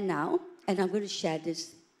going to end now, and I'm going to share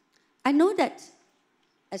this. I know that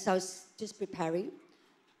as I was just preparing,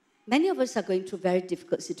 many of us are going through very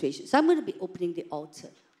difficult situations. So I'm going to be opening the altar.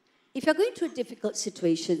 If you're going through difficult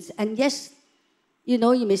situations, and yes, you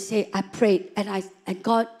know, you may say, I prayed, and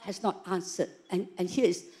God has not answered. And here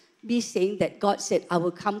is me saying that God said, I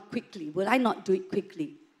will come quickly. Will I not do it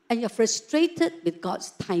quickly? And you're frustrated with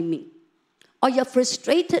God's timing. Or you're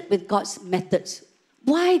frustrated with God's methods.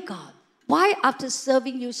 Why, God? Why, after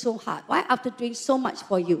serving you so hard, why, after doing so much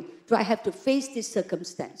for you, do I have to face this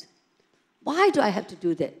circumstance? Why do I have to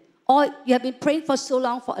do that? Or you have been praying for so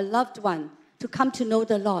long for a loved one to come to know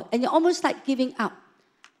the Lord, and you're almost like giving up.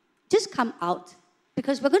 Just come out,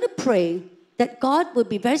 because we're going to pray that God will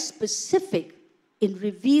be very specific in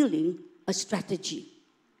revealing a strategy.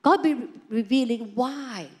 God be revealing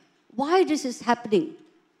why this is happening,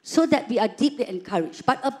 so that we are deeply encouraged.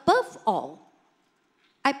 But above all,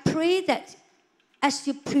 I pray that as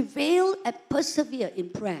you prevail and persevere in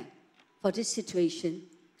prayer for this situation,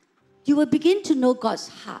 you will begin to know God's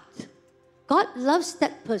heart. God loves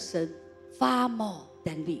that person far more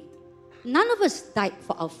than we. None of us died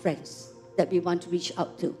for our friends that we want to reach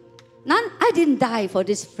out to. I didn't die for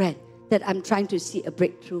this friend that I'm trying to see a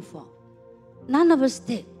breakthrough for. None of us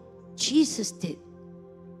did. Jesus did.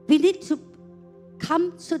 We need to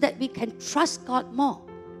come so that we can trust God more,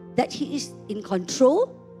 that He is in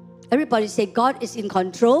control. Everybody say, God is in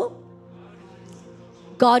control.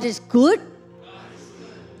 God is good.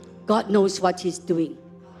 God knows what He's doing.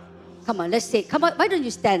 Come on, let's say, come on, why don't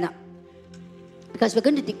you stand up? Because we're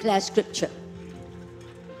going to declare Scripture.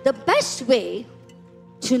 The best way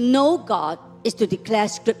to know God is to declare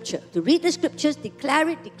Scripture. To read the Scriptures, declare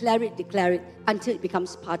it until it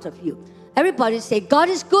becomes part of you. Everybody say, God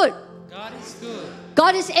is good. God is good.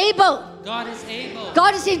 God is able. God is able.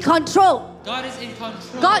 God is in control. God is in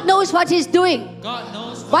control. God knows what He's doing. God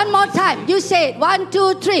knows. One more time. You say it. 1,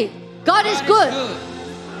 2, 3. God is good.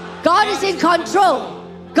 God is in control.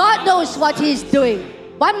 God knows what He's doing.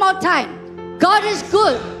 One more time. God is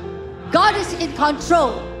good. God is in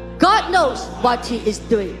control. God knows what He is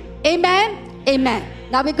doing. Amen? Amen.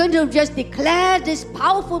 Now we're going to just declare this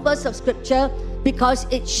powerful verse of scripture because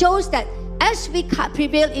it shows that as we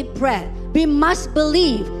prevail in prayer, we must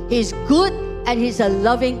believe He's good and He's a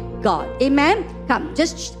loving God. Amen? Come,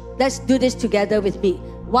 just let's do this together with me.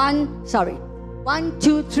 1,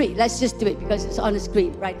 2, 3. Let's just do it because it's on the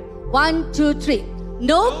screen, right? 1, 2, 3.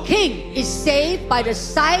 No king is saved by the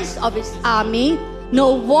size of his army.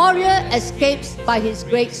 No warrior escapes by his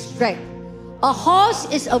great strength. A horse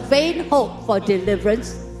is a vain hope for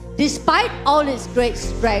deliverance. Despite all its great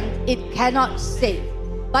strength, it cannot save.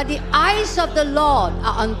 But the eyes of the Lord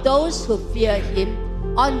are on those who fear Him,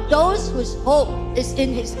 on those whose hope is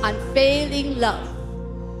in His unfailing love,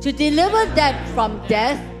 to deliver them from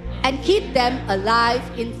death and keep them alive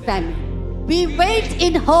in famine. We wait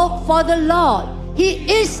in hope for the Lord.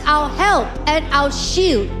 He is our help and our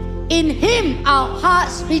shield. In Him our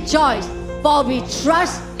hearts rejoice, for we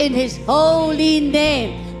trust in His holy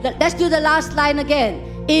name. Let's do the last line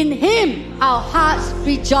again. In Him our hearts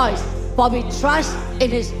rejoice, for we trust in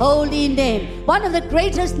His holy name. One of the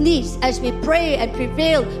greatest needs as we pray and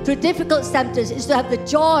prevail through difficult symptoms is to have the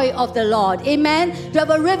joy of the Lord. Amen? To have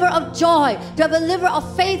a river of joy, to have a river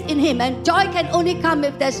of faith in Him. And joy can only come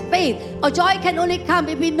if there's faith. Or joy can only come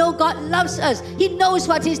if we know God loves us. He knows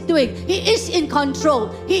what He's doing. He is in control.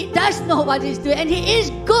 He does know what He's doing. And He is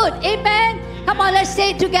good. Amen? Come on, let's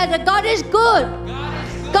say it together. God is good.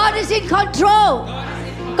 God is in control.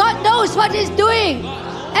 God knows what He's doing.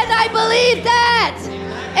 And I believe that.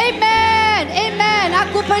 Amen. Amen.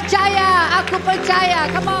 Aku percaya. Aku percaya.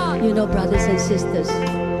 Come on. You know, brothers and sisters,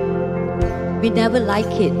 we never like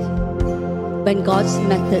it when God's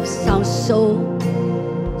methods sound so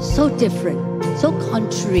different, so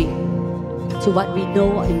contrary to what we know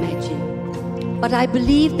or imagine. But I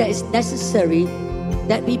believe that it's necessary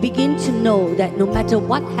that we begin to know that no matter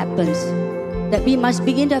what happens, that we must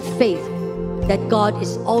begin to have faith that God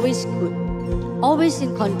is always good, always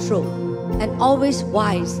in control, and always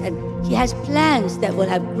wise, and He has plans that will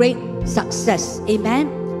have great success. Amen?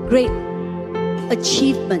 Great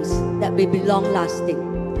achievements that will be long-lasting.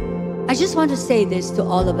 I just want to say this to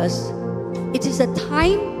all of us. It is a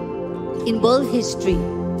time in world history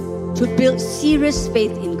to build serious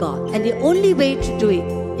faith in God. And the only way to do it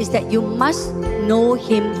is that you must know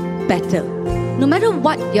Him better. No matter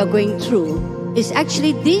what you're going through, it's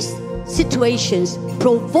actually these situations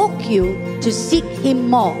provoke you to seek Him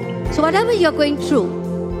more. So whatever you're going through,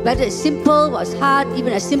 whether it's simple or it's hard,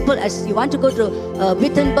 even as simple as you want to go to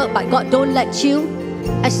Wittenberg but God don't let you,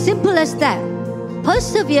 as simple as that,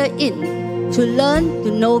 persevere in to learn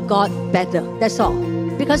to know God better. That's all.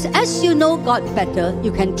 Because as you know God better,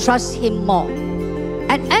 you can trust Him more.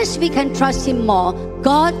 And as we can trust Him more,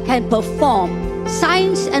 God can perform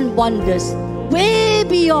signs and wonders way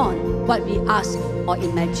beyond what we ask or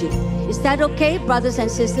imagine. Is that okay, brothers and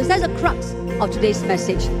sisters? That's the crux of today's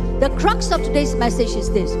message. The crux of today's message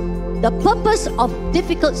is this. The purpose of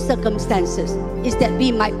difficult circumstances is that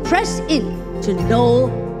we might press in to know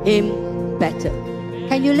Him better.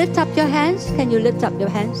 Can you lift up your hands? Can you lift up your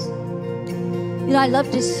hands? You know, I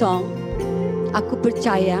love this song, Aku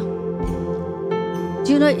Percaya.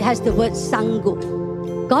 Do you know it has the word sanggup?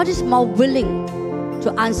 God is more willing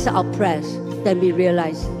to answer our prayers than we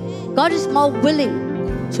realize. God is more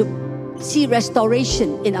willing to see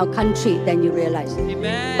restoration in our country than you realize.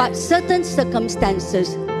 Amen. But certain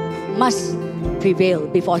circumstances must prevail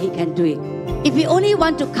before He can do it. If we only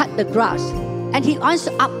want to cut the grass and He wants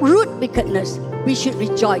to uproot wickedness, we should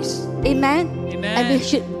rejoice. Amen? Amen. And we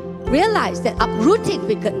should realize that uprooting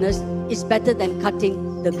wickedness is better than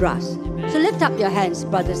cutting the grass. Amen. So lift up your hands,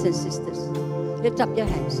 brothers and sisters. Lift up your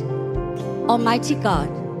hands. Almighty God,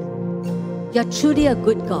 You're truly a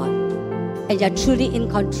good God, and You're truly in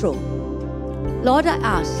control. Lord, I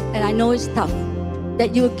ask, and I know it's tough,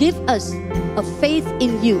 that You will give us a faith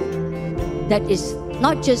in You that is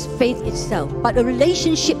not just faith itself, but a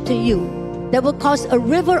relationship to You that will cause a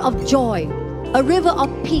river of joy, a river of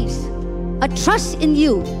peace, a trust in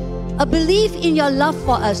You, a belief in Your love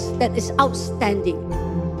for us that is outstanding.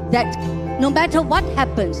 That no matter what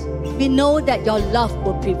happens, we know that Your love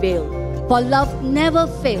will prevail. For love never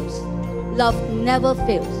fails. Love never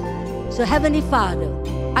fails. So Heavenly Father,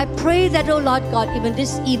 I pray that, oh Lord God, even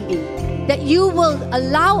this evening, that you will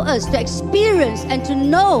allow us to experience and to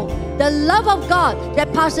know the love of God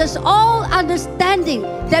that passes all understanding,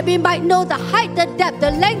 that we might know the height, the depth,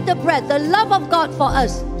 the length, the breadth, the love of God for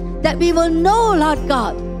us, that we will know, Lord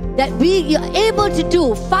God, that we are able to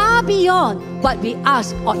do far beyond what we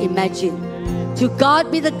ask or imagine. To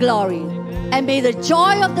God be the glory, and may the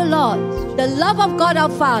joy of the Lord, the love of God our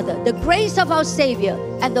Father, the grace of our Savior,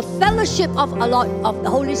 and the fellowship of our Lord, of the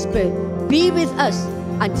Holy Spirit be with us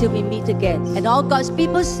until we meet again. And all God's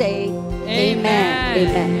people say, Amen.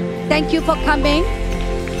 Amen. Thank you for coming.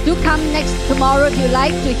 Do come tomorrow if you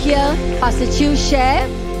like to hear Pastor Choo share.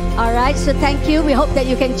 All right, so thank you. We hope that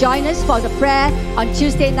you can join us for the prayer on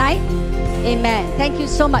Tuesday night. Amen. Thank you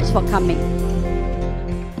so much for coming.